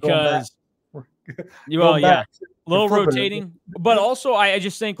Giddens because, well, yeah, a little rotating. But also, I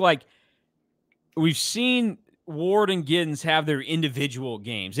just think, like, we've seen Ward and Giddens have their individual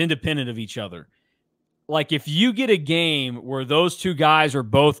games, independent of each other. Like, if you get a game where those two guys are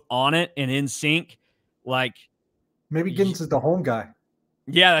both on it and in sync, like, maybe Giddens is the home guy.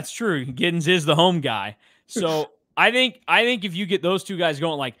 Yeah, that's true. Giddens is the home guy. So I think if you get those two guys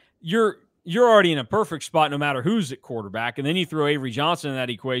going, like, you're already in a perfect spot no matter who's at quarterback, and then you throw Avery Johnson in that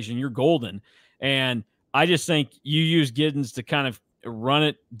equation, you're golden. And I just think you use Giddens to kind of run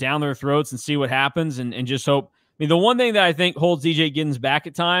it down their throats and see what happens, and just hope. I mean, the one thing that I think holds DJ Giddens back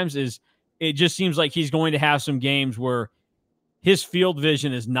at times is it just seems like he's going to have some games where his field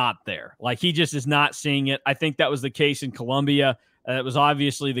vision is not there. Like, he just is not seeing it. I think that was the case in Columbia. It was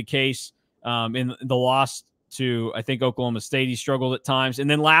obviously the case in the loss to, I think, Oklahoma State. He struggled at times. And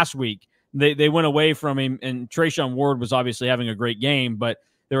then last week, they went away from him, and Trayshawn Ward was obviously having a great game, but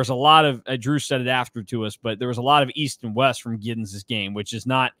there was a lot of, Drew said it after to us, but there was a lot of east and west from Giddens' game, which is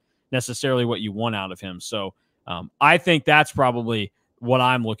not necessarily what you want out of him. So I think that's probably what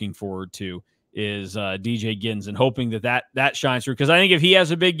I'm looking forward to is DJ Giddens, and hoping that shines through. Because I think if he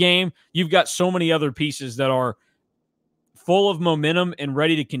has a big game, you've got so many other pieces that are full of momentum and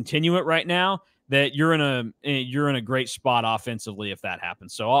ready to continue it right now that you're in a great spot offensively if that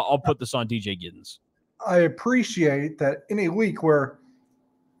happens. So I'll put this on DJ Giddens. I appreciate that in a week where,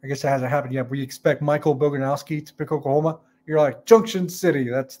 I guess it hasn't happened yet, we expect Michael Boganowski to pick Oklahoma. You're like, Junction City.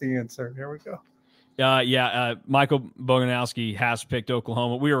 That's the answer. Here we go. Michael Boganowski has picked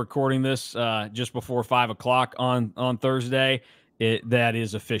Oklahoma. We are recording this just before 5 o'clock on Thursday. That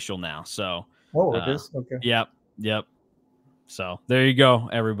is official now. So, It is? Okay. Yep. So there you go,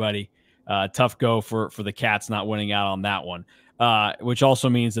 everybody. Tough go for the Cats not winning out on that one. Which also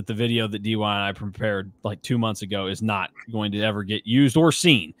means that the video that DY and I prepared like 2 months ago is not going to ever get used or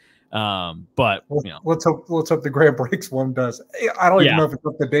seen. But let's hope the Grant Breaks one does. I don't even know if it's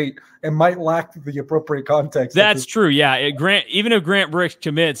up to date. It might lack the appropriate context. That's true. Yeah, even if Grant Bricks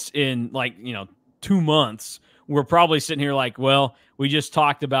commits in 2 months, we're probably sitting here like, well, we just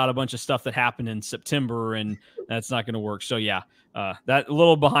talked about a bunch of stuff that happened in September, and that's not going to work. So that a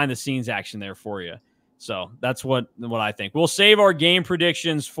little behind the scenes action there for you. So that's what I think. We'll save our game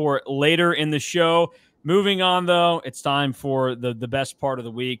predictions for later in the show. Moving on, though, it's time for the best part of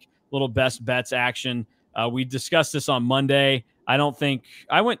the week. Little best bets action. We discussed this on Monday. I don't think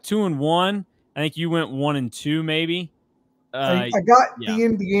I went 2-1. I think you went 1-2, maybe. I got the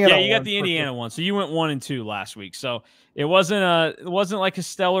Indiana. Yeah, you got the Indiana one. So you went 1-2 last week. So it wasn't like a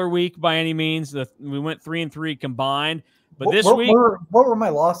stellar week by any means. We went 3-3 combined. But this week, what were my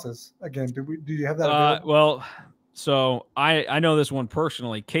losses again? Do you have that? Well, so I know this one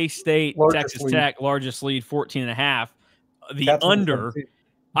personally. K-State, Texas Tech, largest lead, 14.5. The under.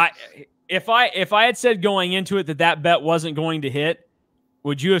 If I had said going into it that bet wasn't going to hit,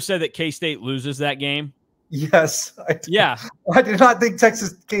 would you have said that K-State loses that game? Yes. I did not think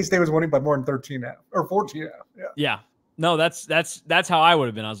K-State was winning by more than 13.5 or 14.5. Yeah. No, that's how I would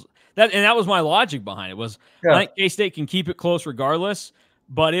have been. That was my logic behind it. I think K-State can keep it close regardless,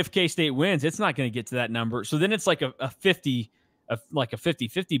 but if K-State wins, it's not going to get to that number. So then it's like a 50-50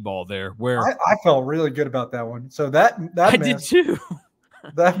 ball there. Where I felt really good about that one. So that I did too.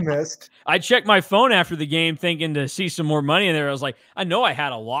 That missed. I checked my phone after the game thinking to see some more money in there. I was like, I know I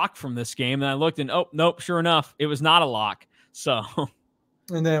had a lock from this game. And I looked and, oh, nope, sure enough, it was not a lock. So.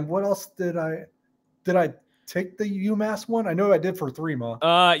 And then what else did I take the UMass one? I know I did for 3,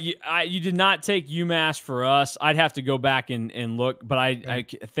 Ma. You did not take UMass for us. I'd have to go back and look. But I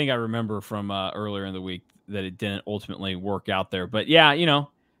think I remember from earlier in the week that it didn't ultimately work out there. But, yeah,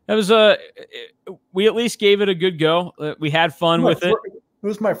 that was we at least gave it a good go. We had fun with it. It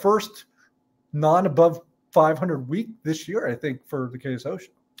was my first non-above 500 week this year, I think, for the KSO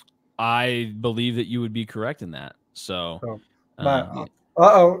show. I believe that you would be correct in that. So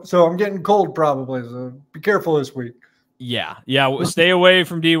so I'm getting cold probably. So be careful this week. Yeah. Stay away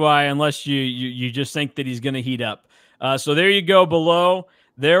from DY unless you just think that he's going to heat up. So there you go. Below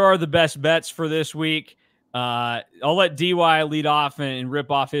there are the best bets for this week. I'll let DY lead off and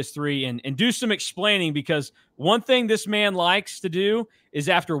rip off his 3 and do some explaining, because one thing this man likes to do is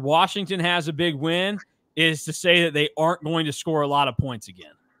after Washington has a big win is to say that they aren't going to score a lot of points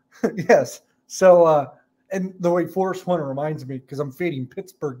again. Yes. So, and the Wake Forest one reminds me, because I'm fading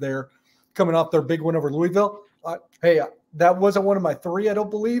Pittsburgh there, coming off their big win over Louisville. Hey, that wasn't one of my 3, I don't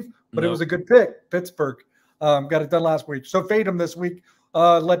believe, but It was a good pick. Pittsburgh got it done last week. So fade them this week.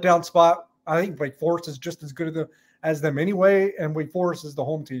 Let down spot. I think Wake Forest is just as good as them anyway, and Wake Forest is the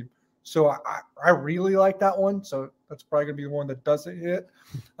home team. So I really like that one. So that's probably going to be the one that doesn't hit.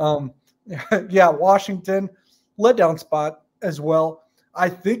 Washington, letdown spot as well. I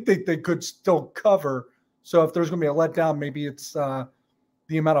think that they could still cover. So if there's going to be a letdown, maybe it's the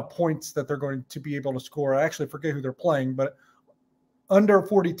amount of points that they're going to be able to score. I actually forget who they're playing, but under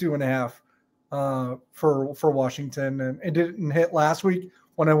 42.5 for Washington. And it didn't hit last week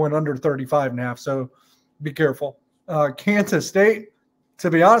when I went under 35.5. So be careful. Kansas State, to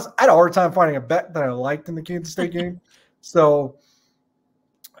be honest, I had a hard time finding a bet that I liked in the Kansas State game. So,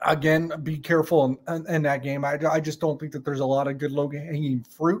 again, be careful in that game. I just don't think that there's a lot of good low-hanging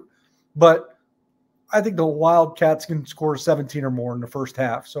fruit. But I think the Wildcats can score 17 or more in the first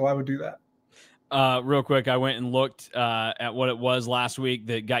half. So I would do that. Real quick, I went and looked at what it was last week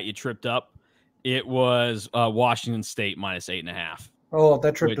that got you tripped up. It was Washington State minus 8.5. Oh,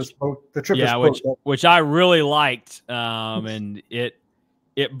 that trip is which I really liked, and it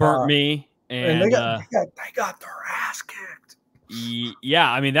burnt me. And they got their ass kicked.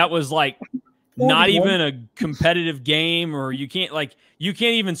 Yeah, I mean that was like not even a competitive game, or you can't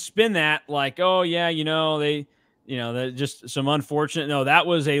even spin that like, oh yeah, they just some unfortunate. No, that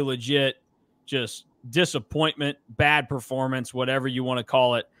was a legit just disappointment, bad performance, whatever you want to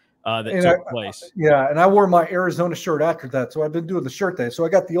call it. That took place. And I wore my Arizona shirt after that, so I've been doing the shirt day. So I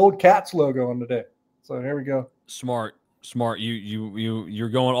got the old Cats logo on today. So here we go. Smart. You're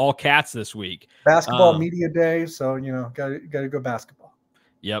going all Cats this week. Basketball media day, so got to go basketball.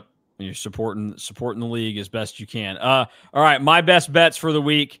 Yep, you're supporting the league as best you can. All right, my best bets for the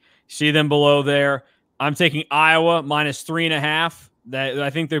week. See them below there. I'm taking Iowa -3.5. That I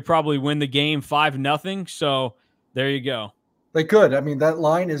think they probably win the game 5-0. So there you go. They could. I mean, that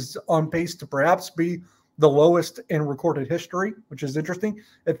line is on pace to perhaps be the lowest in recorded history, which is interesting.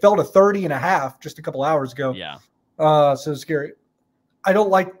 It fell to 30.5 just a couple hours ago. Yeah. So scary. I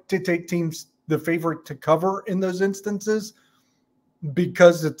don't like to take teams the favorite to cover in those instances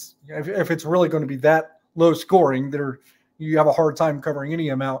because it's if it's really going to be that low scoring, you have a hard time covering any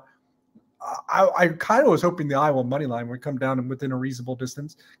amount. I kind of was hoping the Iowa money line would come down and within a reasonable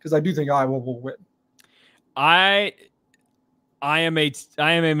distance because I do think Iowa will win. I am a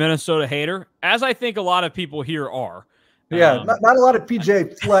Minnesota hater, as I think a lot of people here are. Yeah, not a lot of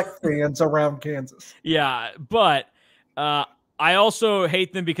PJ Fleck fans around Kansas. Yeah, but I also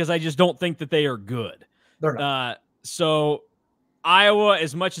hate them because I just don't think that they are good. They're not. So Iowa,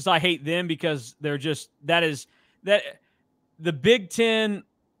 as much as I hate them because they're just that the Big Ten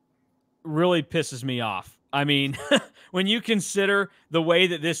really pisses me off. I mean, when you consider the way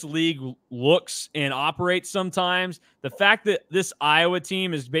that this league looks and operates sometimes, the fact that this Iowa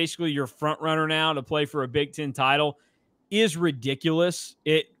team is basically your front runner now to play for a Big Ten title is ridiculous.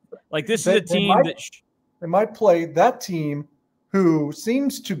 This is a team they might play that team who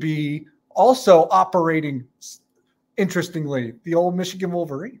seems to be also operating interestingly, the old Michigan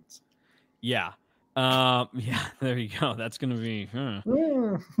Wolverines. Yeah. Yeah, there you go. That's going to be,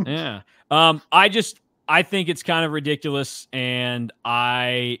 yeah. I think it's kind of ridiculous. And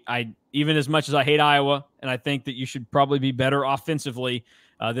I even as much as I hate Iowa, and I think that you should probably be better offensively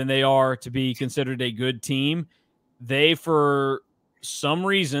than they are to be considered a good team. They, for some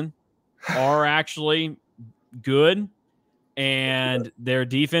reason, are actually good, and their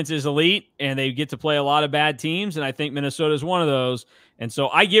defense is elite, and they get to play a lot of bad teams. And I think Minnesota is one of those. And so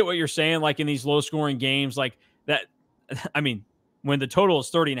I get what you're saying, like in these low scoring games like that. I mean, when the total is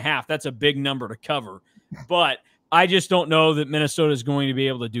 30.5, that's a big number to cover, but I just don't know that Minnesota is going to be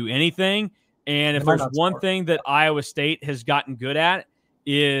able to do anything. And if there's one thing that Iowa State has gotten good at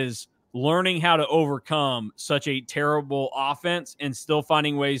is learning how to overcome such a terrible offense and still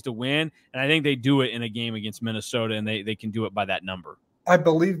finding ways to win. And I think they do it in a game against Minnesota, and they can do it by that number. I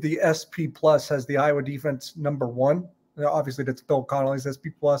believe the SP Plus has the Iowa defense #1. Obviously, that's Bill Connolly's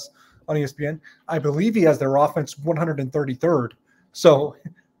SP Plus on ESPN. I believe he has their offense 133rd. So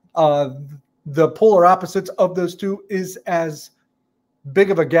the polar opposites of those two is as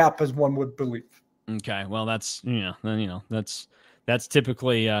big of a gap as one would believe. Okay, well, that's that's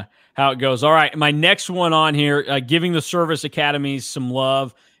typically how it goes. All right, my next one on here, giving the service academies some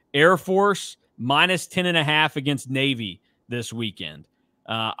love. Air Force -10.5 against Navy this weekend.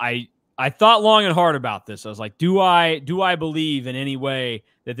 I thought long and hard about this. I was like, do I believe in any way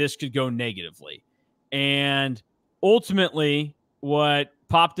that this could go negatively? And ultimately, what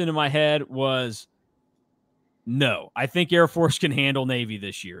popped into my head was no. I think Air Force can handle Navy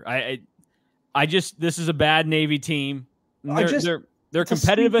this year. This is a bad Navy team. They're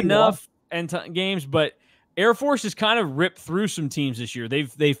competitive enough in games, but Air Force has kind of ripped through some teams this year.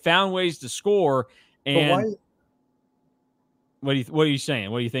 They've found ways to score. And what are you saying?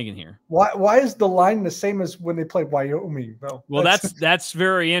 What are you thinking here? Why is the line the same as when they played Wyoming, though? Well, that's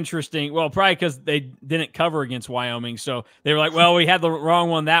very interesting. Well, probably because they didn't cover against Wyoming, so they were like, "Well, we had the wrong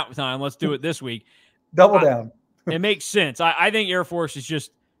one that time. Let's do it this week." Double down. It makes sense. I think Air Force is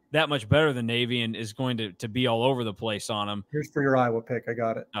just that much better than Navy and is going to be all over the place on them. Here's for your Iowa pick. I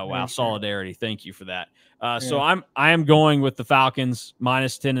got it. Oh wow, solidarity. Thank you for that. So I am going with the Falcons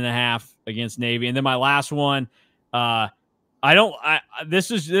 -10.5 against Navy, and then my last one.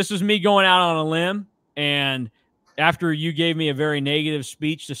 This is me going out on a limb, and after you gave me a very negative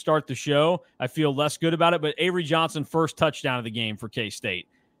speech to start the show, I feel less good about it. But Avery Johnson, first touchdown of the game for K-State.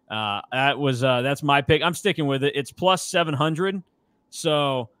 That's my pick. I'm sticking with it. It's +700,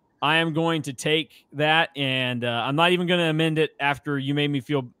 so I am going to take that, and I'm not even going to amend it after you made me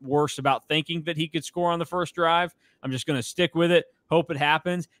feel worse about thinking that he could score on the first drive. I'm just going to stick with it, hope it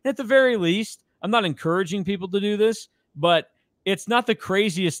happens. And at the very least, I'm not encouraging people to do this, but it's not the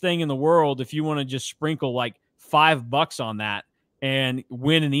craziest thing in the world if you want to just sprinkle like $5 on that and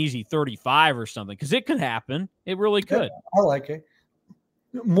win an easy 35 or something, because it could happen. It really could. Yeah, I like it.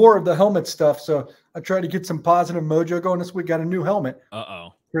 More of the helmet stuff. So I tried to get some positive mojo going this week. Got a new helmet.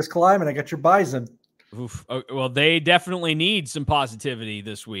 Chris Kleiman, I got your Bison. Oof. Well, they definitely need some positivity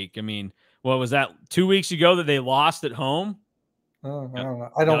this week. I mean, what was that 2 weeks ago that they lost at home? Oh, I don't know.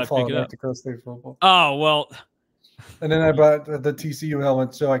 I don't follow that Dakota State football. Oh, well. And then I bought the TCU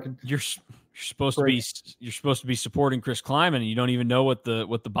helmet so I could. You're supposed to be supporting Chris Kleiman, and you don't even know what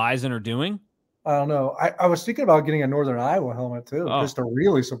the Bison are doing. I don't know. I was thinking about getting a Northern Iowa helmet too, Oh, just to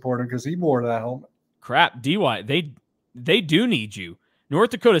really support him because he wore that helmet. crap. DY, they do need you.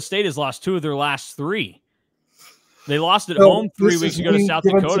 North Dakota State has lost 2 of their last 3. They lost at So home 3 this weeks is ago to me South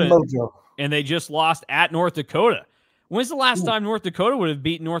giving some Dakota, mojo. and they just lost at North Dakota. When's the last Ooh, time North Dakota would have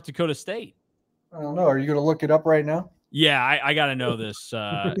beaten North Dakota State? I don't know. Are you going to look it up right now? Yeah, I got to know this.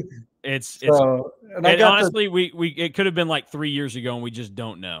 It's And I it, got honestly, we it could have been like 3 years ago, and we just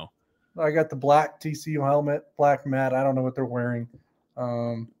don't know. the black TCU helmet, black mat. I don't know what they're wearing.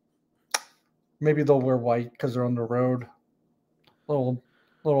 Maybe they'll wear white because they're on the road.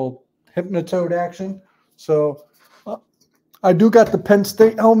 Little hypnotoad action. So I do got the Penn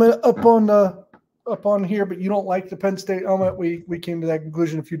State helmet up on here, but you don't like the Penn State helmet. We came to that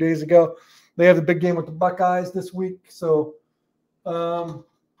conclusion a few days ago. They have the big game with the Buckeyes this week, so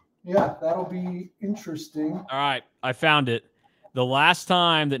yeah, that'll be interesting. All right, I found it. The last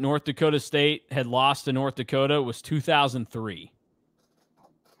time that North Dakota State had lost to North Dakota was 2003.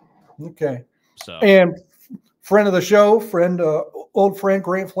 Okay. So, and friend of the show, old friend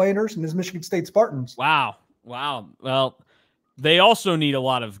Grant Flanders and his Michigan State Spartans. wow. Well, they also need a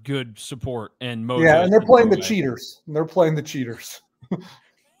lot of good support and mojo. Yeah, and they're playing the cheaters.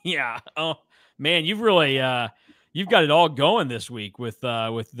 Yeah. Oh man, you've really you've got it all going this week with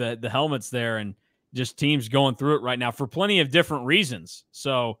the helmets there, and just teams going through it right now for plenty of different reasons.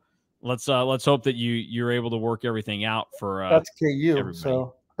 So let's hope that you're able to work everything out for that's KU. everybody.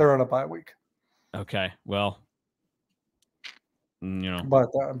 So they're on a bye week. Okay, well,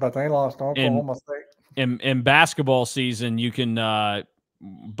 but they lost to Oklahoma State. In basketball season, you can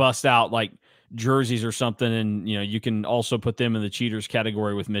bust out like jerseys or something, and you can also put them in the cheaters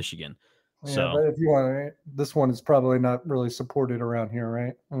category with Michigan. Yeah, so, but if you want, this one is probably not really supported around here,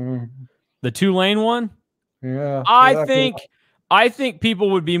 right? The Tulane one, yeah. I think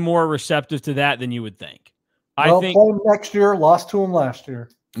people would be more receptive to that than you would think. I think play them next year, lost to them last year.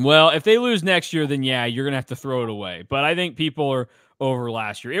 Well, if they lose next year, then yeah, you're gonna have to throw it away. But I think people are over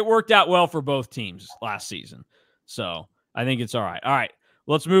last year. It worked out well for both teams last season, so I think it's all right. All right,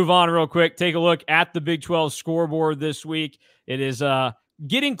 let's move on real quick. Take a look at the Big 12 scoreboard this week. It is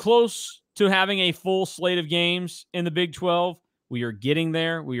getting close to having a full slate of games in the Big 12. We are getting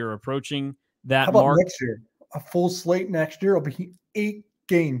there. We are approaching that How about mark. Next year? A full slate next year will be 8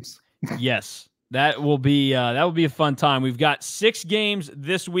 games. Yes, that will be a fun time. We've got 6 games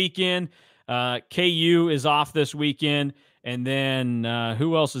this weekend. KU is off this weekend, and then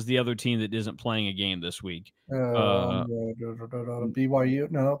who else is the other team that isn't playing a game this week? BYU.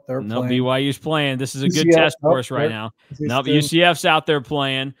 No, they're no, playing. BYU's playing. This is a good UCF, test for us right now. Nope, UCF's out there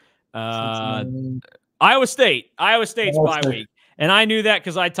playing. Iowa State's bye week. And I knew that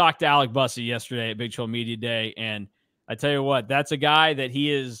because I talked to Alec Bussey yesterday at Big 12 Media Day. And I tell you what, that's a guy that he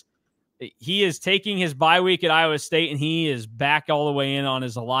is taking his bye week at Iowa State, and he is back all the way in on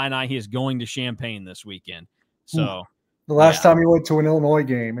his Illini. He is going to Champaign this weekend. So the last time he went to an Illinois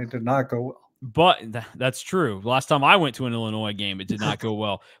game, it did not go well. But that's true. Last time I went to an Illinois game, it did not go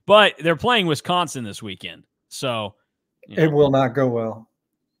well. But they're playing Wisconsin this weekend. So it will not go well.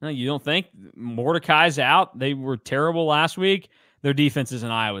 No, you don't think? Mordecai's out. They were terrible last week. Their defense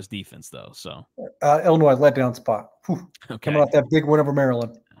isn't Iowa's defense, though. So Illinois letdown spot. Okay. Coming off that big win over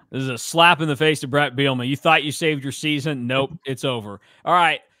Maryland. This is a slap in the face to Brett Bielema. You thought you saved your season. Nope, it's over. All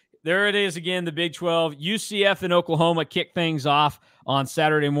right, there it is again, the Big 12. UCF and Oklahoma kick things off on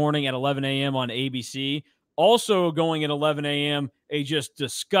Saturday morning at 11 a.m. on ABC. Also going at 11 a.m., a just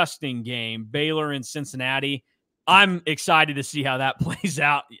disgusting game, Baylor and Cincinnati. I'm excited to see how that plays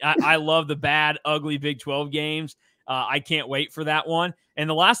out. I love the bad, ugly Big 12 games. I can't wait for that one. And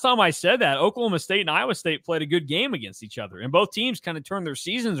the last time I said that, Oklahoma State and Iowa State played a good game against each other, and both teams kind of turned their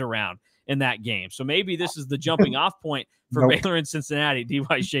seasons around in that game. So maybe this is the jumping off point for Baylor and Cincinnati.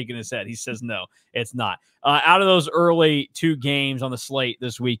 DY's shaking his head. He says, no, it's not. Out of those early 2 games on the slate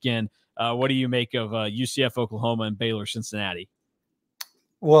this weekend, what do you make of UCF, Oklahoma, and Baylor, Cincinnati?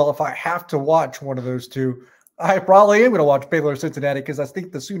 Well, if I have to watch one of those 2, I probably am going to watch Baylor, Cincinnati, because I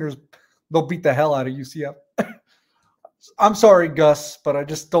think the Sooners, they'll beat the hell out of UCF. I'm sorry, Gus, but I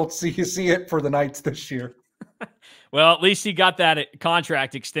just don't see it for the Knights this year. Well, at least he got that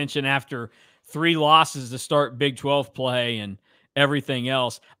contract extension after 3 losses to start Big 12 play and everything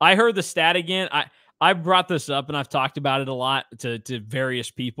else. I heard the stat again. I brought this up, and I've talked about it a lot to various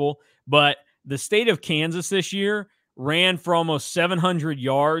people, but the state of Kansas this year ran for almost 700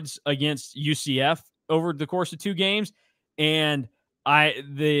 yards against UCF over the course of 2 games, and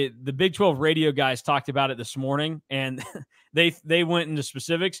the Big 12 radio guys talked about it this morning, and they went into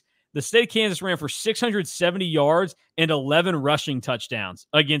specifics. The state of Kansas ran for 670 yards and 11 rushing touchdowns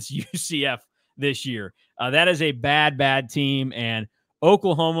against UCF this year. That is a bad team. And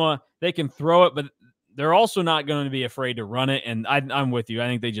Oklahoma, they can throw it, but they're also not going to be afraid to run it. And I'm with you. I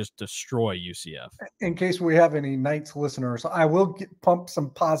think they just destroy UCF. In case we have any Knights listeners, I will pump some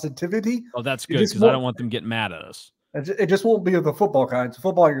positivity. Oh, that's good, because I don't want them getting mad at us. It just won't be of the football kinds.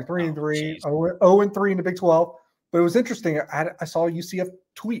 Football, you're 3-3, 0-3 in the Big 12. But it was interesting. I saw a UCF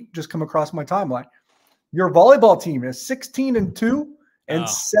tweet just come across my timeline. Your volleyball team is 16-2 and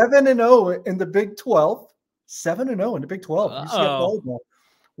 7-0 in the Big 12. 7-0 in the Big 12. UCF volleyball.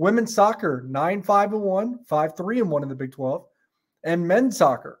 Women's soccer 9-5-1, 5-3-1 in the Big 12, and men's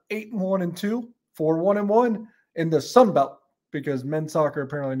soccer 8-1-2, 4-1-1 in the Sun Belt, because men's soccer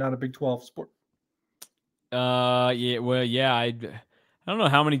apparently not a Big 12 sport. Yeah. Well, yeah. I don't know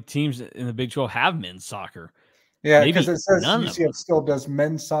how many teams in the Big 12 have men's soccer. Yeah, because it says UCF still does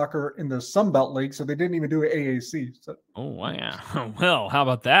men's soccer in the Sun Belt League, so they didn't even do an AAC. So. Oh, wow. Well, how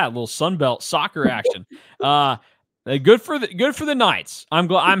about that? A little Sun Belt soccer action. Good for the Knights.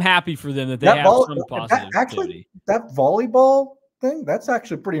 I'm happy for them that they have some positive activity. That volleyball thing, that's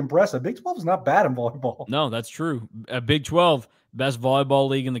actually pretty impressive. Big 12 is not bad in volleyball. No, that's true. Big 12, best volleyball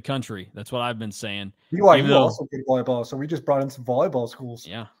league in the country. That's what I've been saying. BYU also good volleyball, so we just brought in some volleyball schools.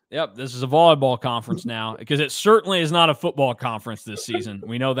 Yeah. Yep, this is a volleyball conference now, because it certainly is not a football conference this season.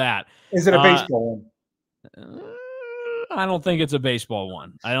 We know that. Is it a baseball one? I don't think it's a baseball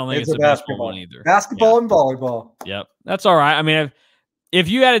one. I don't think it's a baseball one either. Basketball and volleyball. Yep, that's all right. I mean, if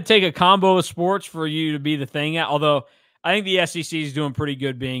you had to take a combo of sports for you to be the thing, although I think the SEC is doing pretty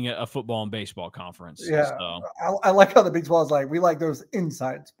good being a football and baseball conference. Yeah, so. I like how the Big 12 is like, we like those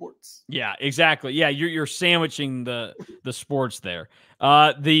inside sports. Yeah, exactly. Yeah, you're sandwiching the sports there.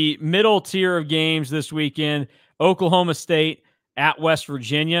 The middle tier of games this weekend, Oklahoma State at West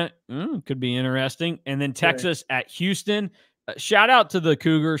Virginia. Could be interesting. And then Texas at Houston. Shout out to the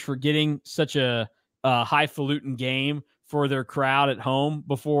Cougars for getting such a highfalutin game for their crowd at home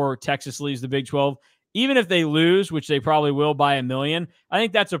before Texas leaves the Big 12. Even if they lose, which they probably will by 1 million, I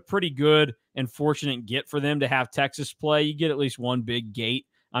think that's a pretty good and fortunate get for them to have Texas play. You get at least one big gate.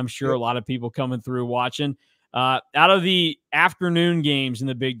 I'm sure a lot of people coming through watching. Out of the afternoon games in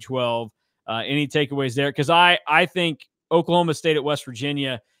the Big 12, any takeaways there? Because I think Oklahoma State at West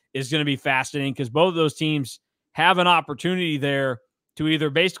Virginia is going to be fascinating, because both of those teams have an opportunity there to either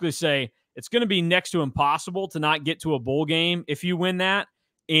basically say it's going to be next to impossible to not get to a bowl game if you win that,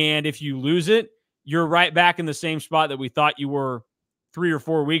 and if you lose it, you're right back in the same spot that we thought you were 3 or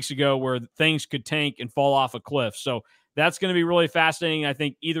 4 weeks ago, where things could tank and fall off a cliff. So that's going to be really fascinating. I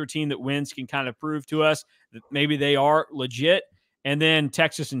think either team that wins can kind of prove to us that maybe they are legit. And then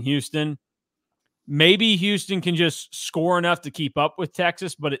Texas and Houston. Maybe Houston can just score enough to keep up with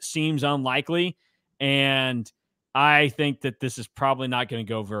Texas, but it seems unlikely. And I think that this is probably not going to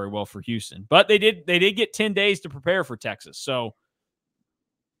go very well for Houston. But they did get 10 days to prepare for Texas. So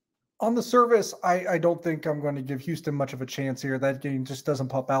on the surface, I don't think I'm going to give Houston much of a chance here. That game just doesn't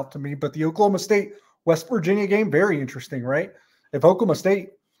pop out to me. But the Oklahoma State West Virginia game, very interesting, right? If Oklahoma State,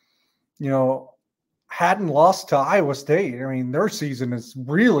 hadn't lost to Iowa State, I mean, their season is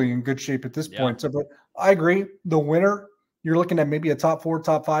really in good shape at this point. So, but I agree. The winner, you're looking at maybe a top 4,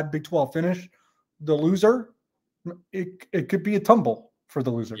 top 5 Big 12 finish. The loser, it could be a tumble for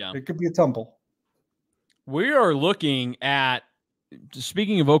the loser. Yeah. It could be a tumble. We are looking at,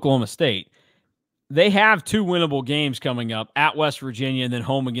 speaking of Oklahoma State, they have 2 winnable games coming up at West Virginia and then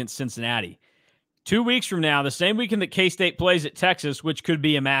home against Cincinnati. 2 weeks from now, the same weekend that K-State plays at Texas, which could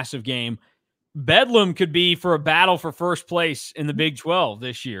be a massive game, Bedlam could be for a battle for first place in the Big 12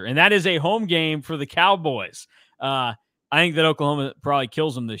 this year. And that is a home game for the Cowboys. I think that Oklahoma probably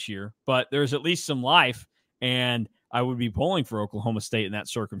kills them this year, but there's at least some life, and I would be pulling for Oklahoma State in that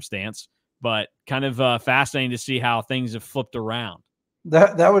circumstance. But kind of fascinating to see how things have flipped around.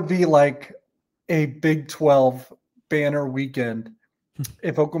 That would be like a Big 12 banner weekend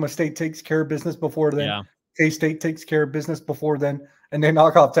if Oklahoma State takes care of business before then, K-State takes care of business before then, and they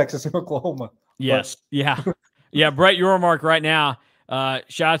knock off Texas and Oklahoma. Yes, yeah. Brett Yormark right now,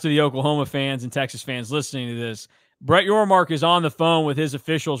 shout out to the Oklahoma fans and Texas fans listening to this. Brett Yormark is on the phone with his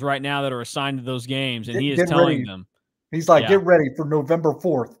officials right now that are assigned to those games, and he is telling them. He's like, get ready for November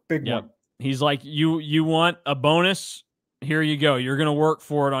 4th, big one. He's like, you want a bonus? Here you go. You're going to work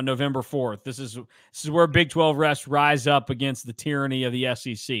for it on November 4th. This is where Big 12 refs rise up against the tyranny of the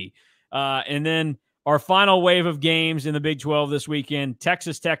SEC. And then our final wave of games in the Big 12 this weekend,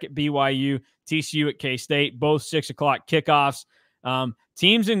 Texas Tech at BYU, TCU at K-State, both 6 o'clock kickoffs.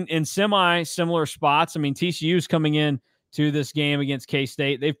 Teams in semi-similar spots. I mean, TCU's coming in to this game against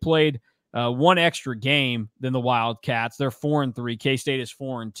K-State. They've played one extra game than the Wildcats. They're 4-3. K-State is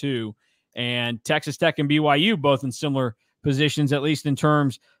 4-2. And Texas Tech and BYU both in similar positions, at least in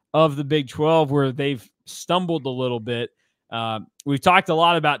terms of the Big 12, where they've stumbled a little bit. We've talked a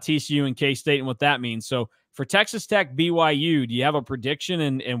lot about TCU and K-State and what that means. So for Texas Tech, BYU, do you have a prediction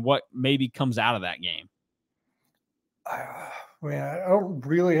and what maybe comes out of that game? I don't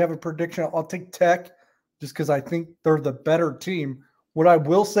really have a prediction. I'll take Tech just because I think they're the better team. What I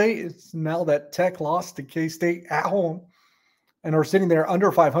will say is now that Tech lost to K-State at home and are sitting there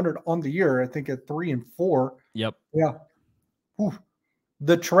under 500 on the year, I think at 3-4. Yep. Yeah. Whew.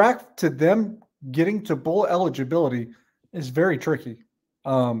 The track to them getting to bowl eligibility is very tricky.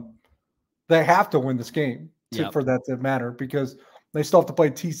 They have to win this game for that to matter because they still have to play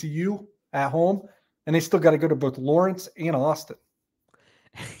TCU at home, and they still got to go to both Lawrence and Austin.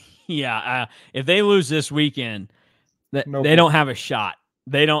 Yeah. If they lose this weekend, they don't have a shot.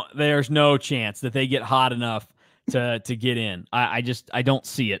 There's no chance that they get hot enough to get in. I don't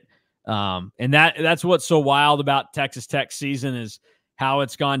see it. And that's what's so wild about Texas Tech's season is how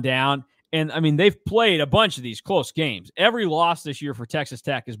it's gone down. And I mean, they've played a bunch of these close games. Every loss this year for Texas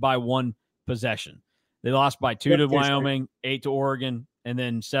Tech is by one possession. They lost by 2 to Wyoming, 8 to Oregon, and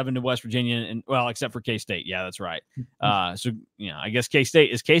then 7 to West Virginia, and well, except for K-State. Yeah, that's right. So, I guess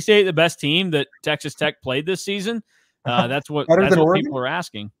K-State is the best team that Texas Tech played this season? That's what people are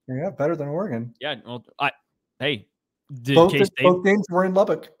asking. Yeah, better than Oregon. Yeah. Well, did both games were in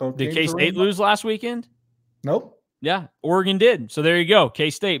Lubbock. Did K-State lose last weekend? Nope. Yeah, Oregon did. So there you go.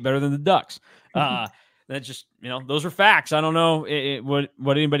 K-State better than the Ducks. That's just, those are facts. I don't know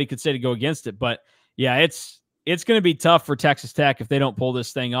what anybody could say to go against it, but yeah, it's going to be tough for Texas Tech if they don't pull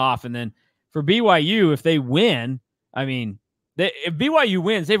this thing off. And then for BYU, if they win, I mean, if BYU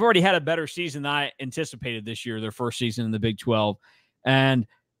wins, they've already had a better season than I anticipated this year, their first season in the Big 12. And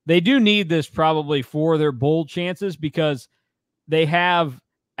they do need this probably for their bowl chances because they have,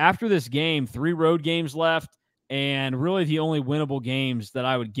 after this game, 3 road games left. And really the only winnable games that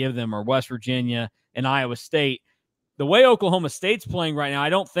I would give them are West Virginia and Iowa State. The way Oklahoma State's playing right now, I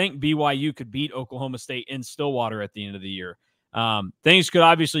don't think BYU could beat Oklahoma State in Stillwater at the end of the year. Things could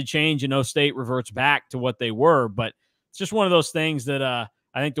obviously change and O-State reverts back to what they were, but it's just one of those things that I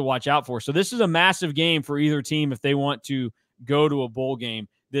think to watch out for. So this is a massive game for either team if they want to go to a bowl game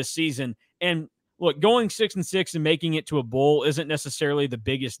this season. And look, going 6-6 and making it to a bowl isn't necessarily the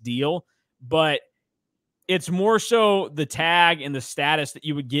biggest deal, but it's more so the tag and the status that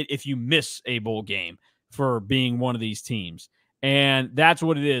you would get if you miss a bowl game for being one of these teams. And that's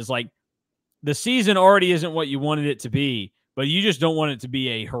what it is. Like, the season already isn't what you wanted it to be, but you just don't want it to be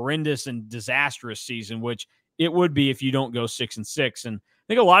a horrendous and disastrous season, which it would be if you don't go 6-6. And I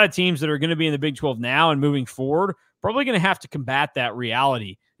think a lot of teams that are going to be in the Big 12 now and moving forward probably going to have to combat that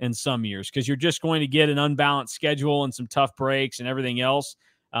reality in some years because you're just going to get an unbalanced schedule and some tough breaks and everything else.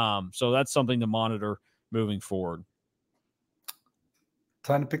 So that's something to monitor moving forward.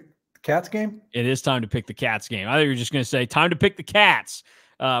 Time to pick the Cats game? It is time to pick the Cats game. I thought you were just going to say time to pick the Cats,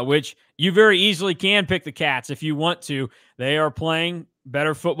 which you very easily can pick the Cats if you want to. They are playing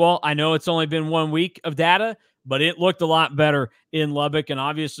better football. I know it's only been 1 week of data, but it looked a lot better in Lubbock, and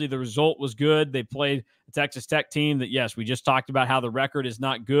obviously the result was good. They played a Texas Tech team that, yes, we just talked about how the record is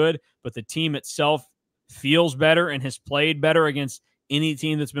not good, but the team itself feels better and has played better against any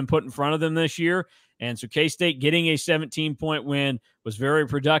team that's been put in front of them this year. And so K-State getting a 17-point win was very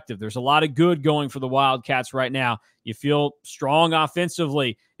productive. There's a lot of good going for the Wildcats right now. You feel strong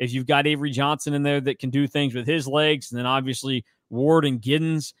offensively if you've got Avery Johnson in there that can do things with his legs. And then obviously Ward and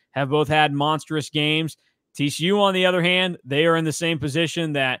Giddens have both had monstrous games. TCU, on the other hand, they are in the same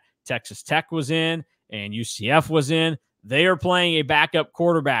position that Texas Tech was in and UCF was in. They are playing a backup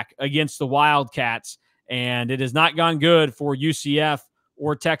quarterback against the Wildcats, and it has not gone good for UCF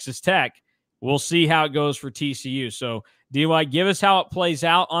or Texas Tech. We'll see how it goes for TCU. So, DY, give us how it plays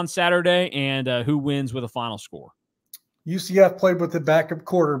out on Saturday and who wins with a final score. UCF played with the backup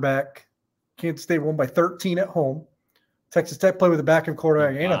quarterback. Kansas State won by 13 at home. Texas Tech played with a backup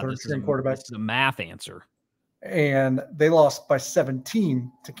quarterback and a third-string quarterback. This is a math answer. And they lost by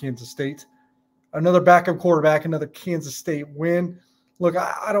 17 to Kansas State. Another backup quarterback, another Kansas State win. Look,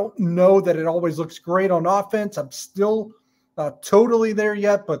 I don't know that it always looks great on offense. I'm still not totally there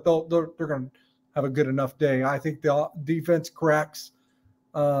yet, but they're going to have a good enough day. I think the defense cracks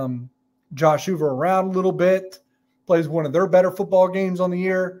Josh Hoover around a little bit, plays one of their better football games on the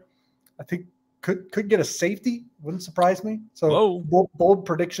year. I think could get a safety. Wouldn't surprise me. So bold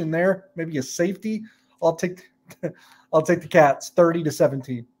prediction there. Maybe a safety. I'll take the Cats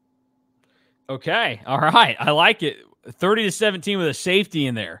 30-17. Okay. All right. I like it. 30-17 with a safety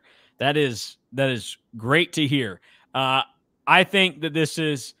in there. That is great to hear. I think that this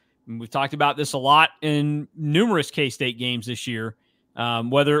is And we've talked about this a lot in numerous K-State games this year,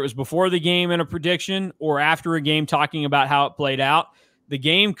 whether it was before the game in a prediction or after a game talking about how it played out. The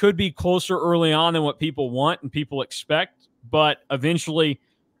game could be closer early on than what people want and people expect, but eventually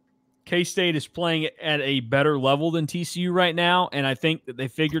K-State is playing at a better level than TCU right now, and I think that they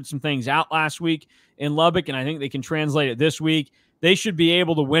figured some things out last week in Lubbock, and I think they can translate it this week. They should be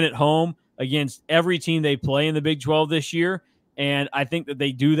able to win at home against every team they play in the Big 12 this year, and I think that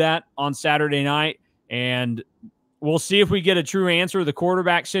they do that on Saturday night, and we'll see if we get a true answer to the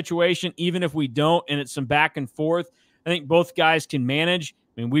quarterback situation. Even if we don't and it's some back and forth, I think both guys can manage.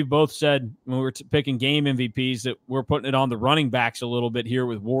 I mean, we've both said when we were picking game MVPs that we're putting it on the running backs a little bit here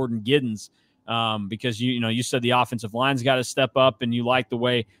with Ward and Giddens, because you said the offensive line's got to step up, and you like the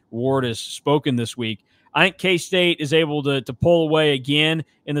way Ward has spoken this week. I think K-State is able to pull away again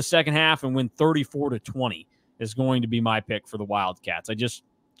in the second half and win 34-20 is going to be my pick for the Wildcats.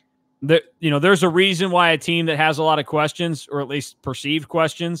 There's a reason why a team that has a lot of questions, or at least perceived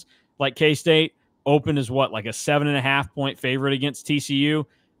questions, like K-State, open as like a 7.5-point favorite against TCU.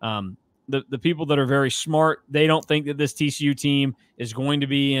 The people that are very smart, they don't think that this TCU team is going to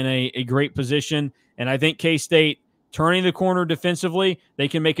be in a great position. And I think K-State turning the corner defensively, they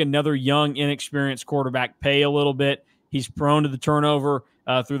can make another young, inexperienced quarterback pay a little bit. He's prone to the turnover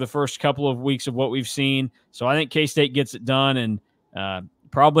through the first couple of weeks of what we've seen. So I think K-State gets it done, and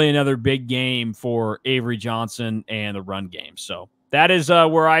probably another big game for Avery Johnson and the run game. So that is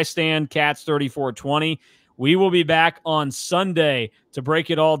where I stand, Cats 34-20. We will be back on Sunday to break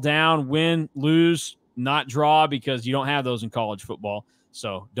it all down, win, lose, not draw, because you don't have those in college football.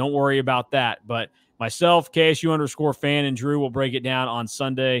 So don't worry about that. But myself, KSU_fan, and Drew will break it down on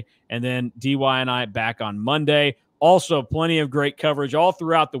Sunday, and then DY and I back on Monday. Also, plenty of great coverage all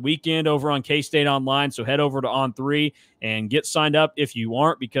throughout the weekend over on K-StateOnline, so head over to On3 and get signed up if you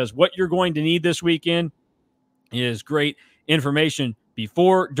aren't, because what you're going to need this weekend is great information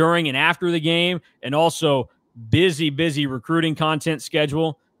before, during, and after the game, and also busy recruiting content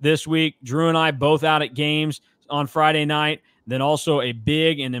schedule this week. Drew and I both out at games on Friday night, then also a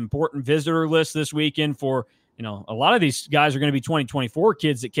big and important visitor list this weekend for, a lot of these guys are going to be 2024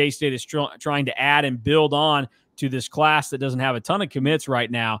 kids that K-State is trying to add and build on to this class that doesn't have a ton of commits right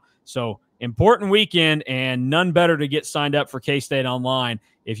now. So important weekend, and none better to get signed up for K-State Online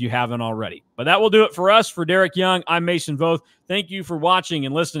if you haven't already. But that will do it for us. For Derek Young, I'm Mason Voth. Thank you for watching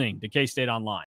and listening to K-State Online.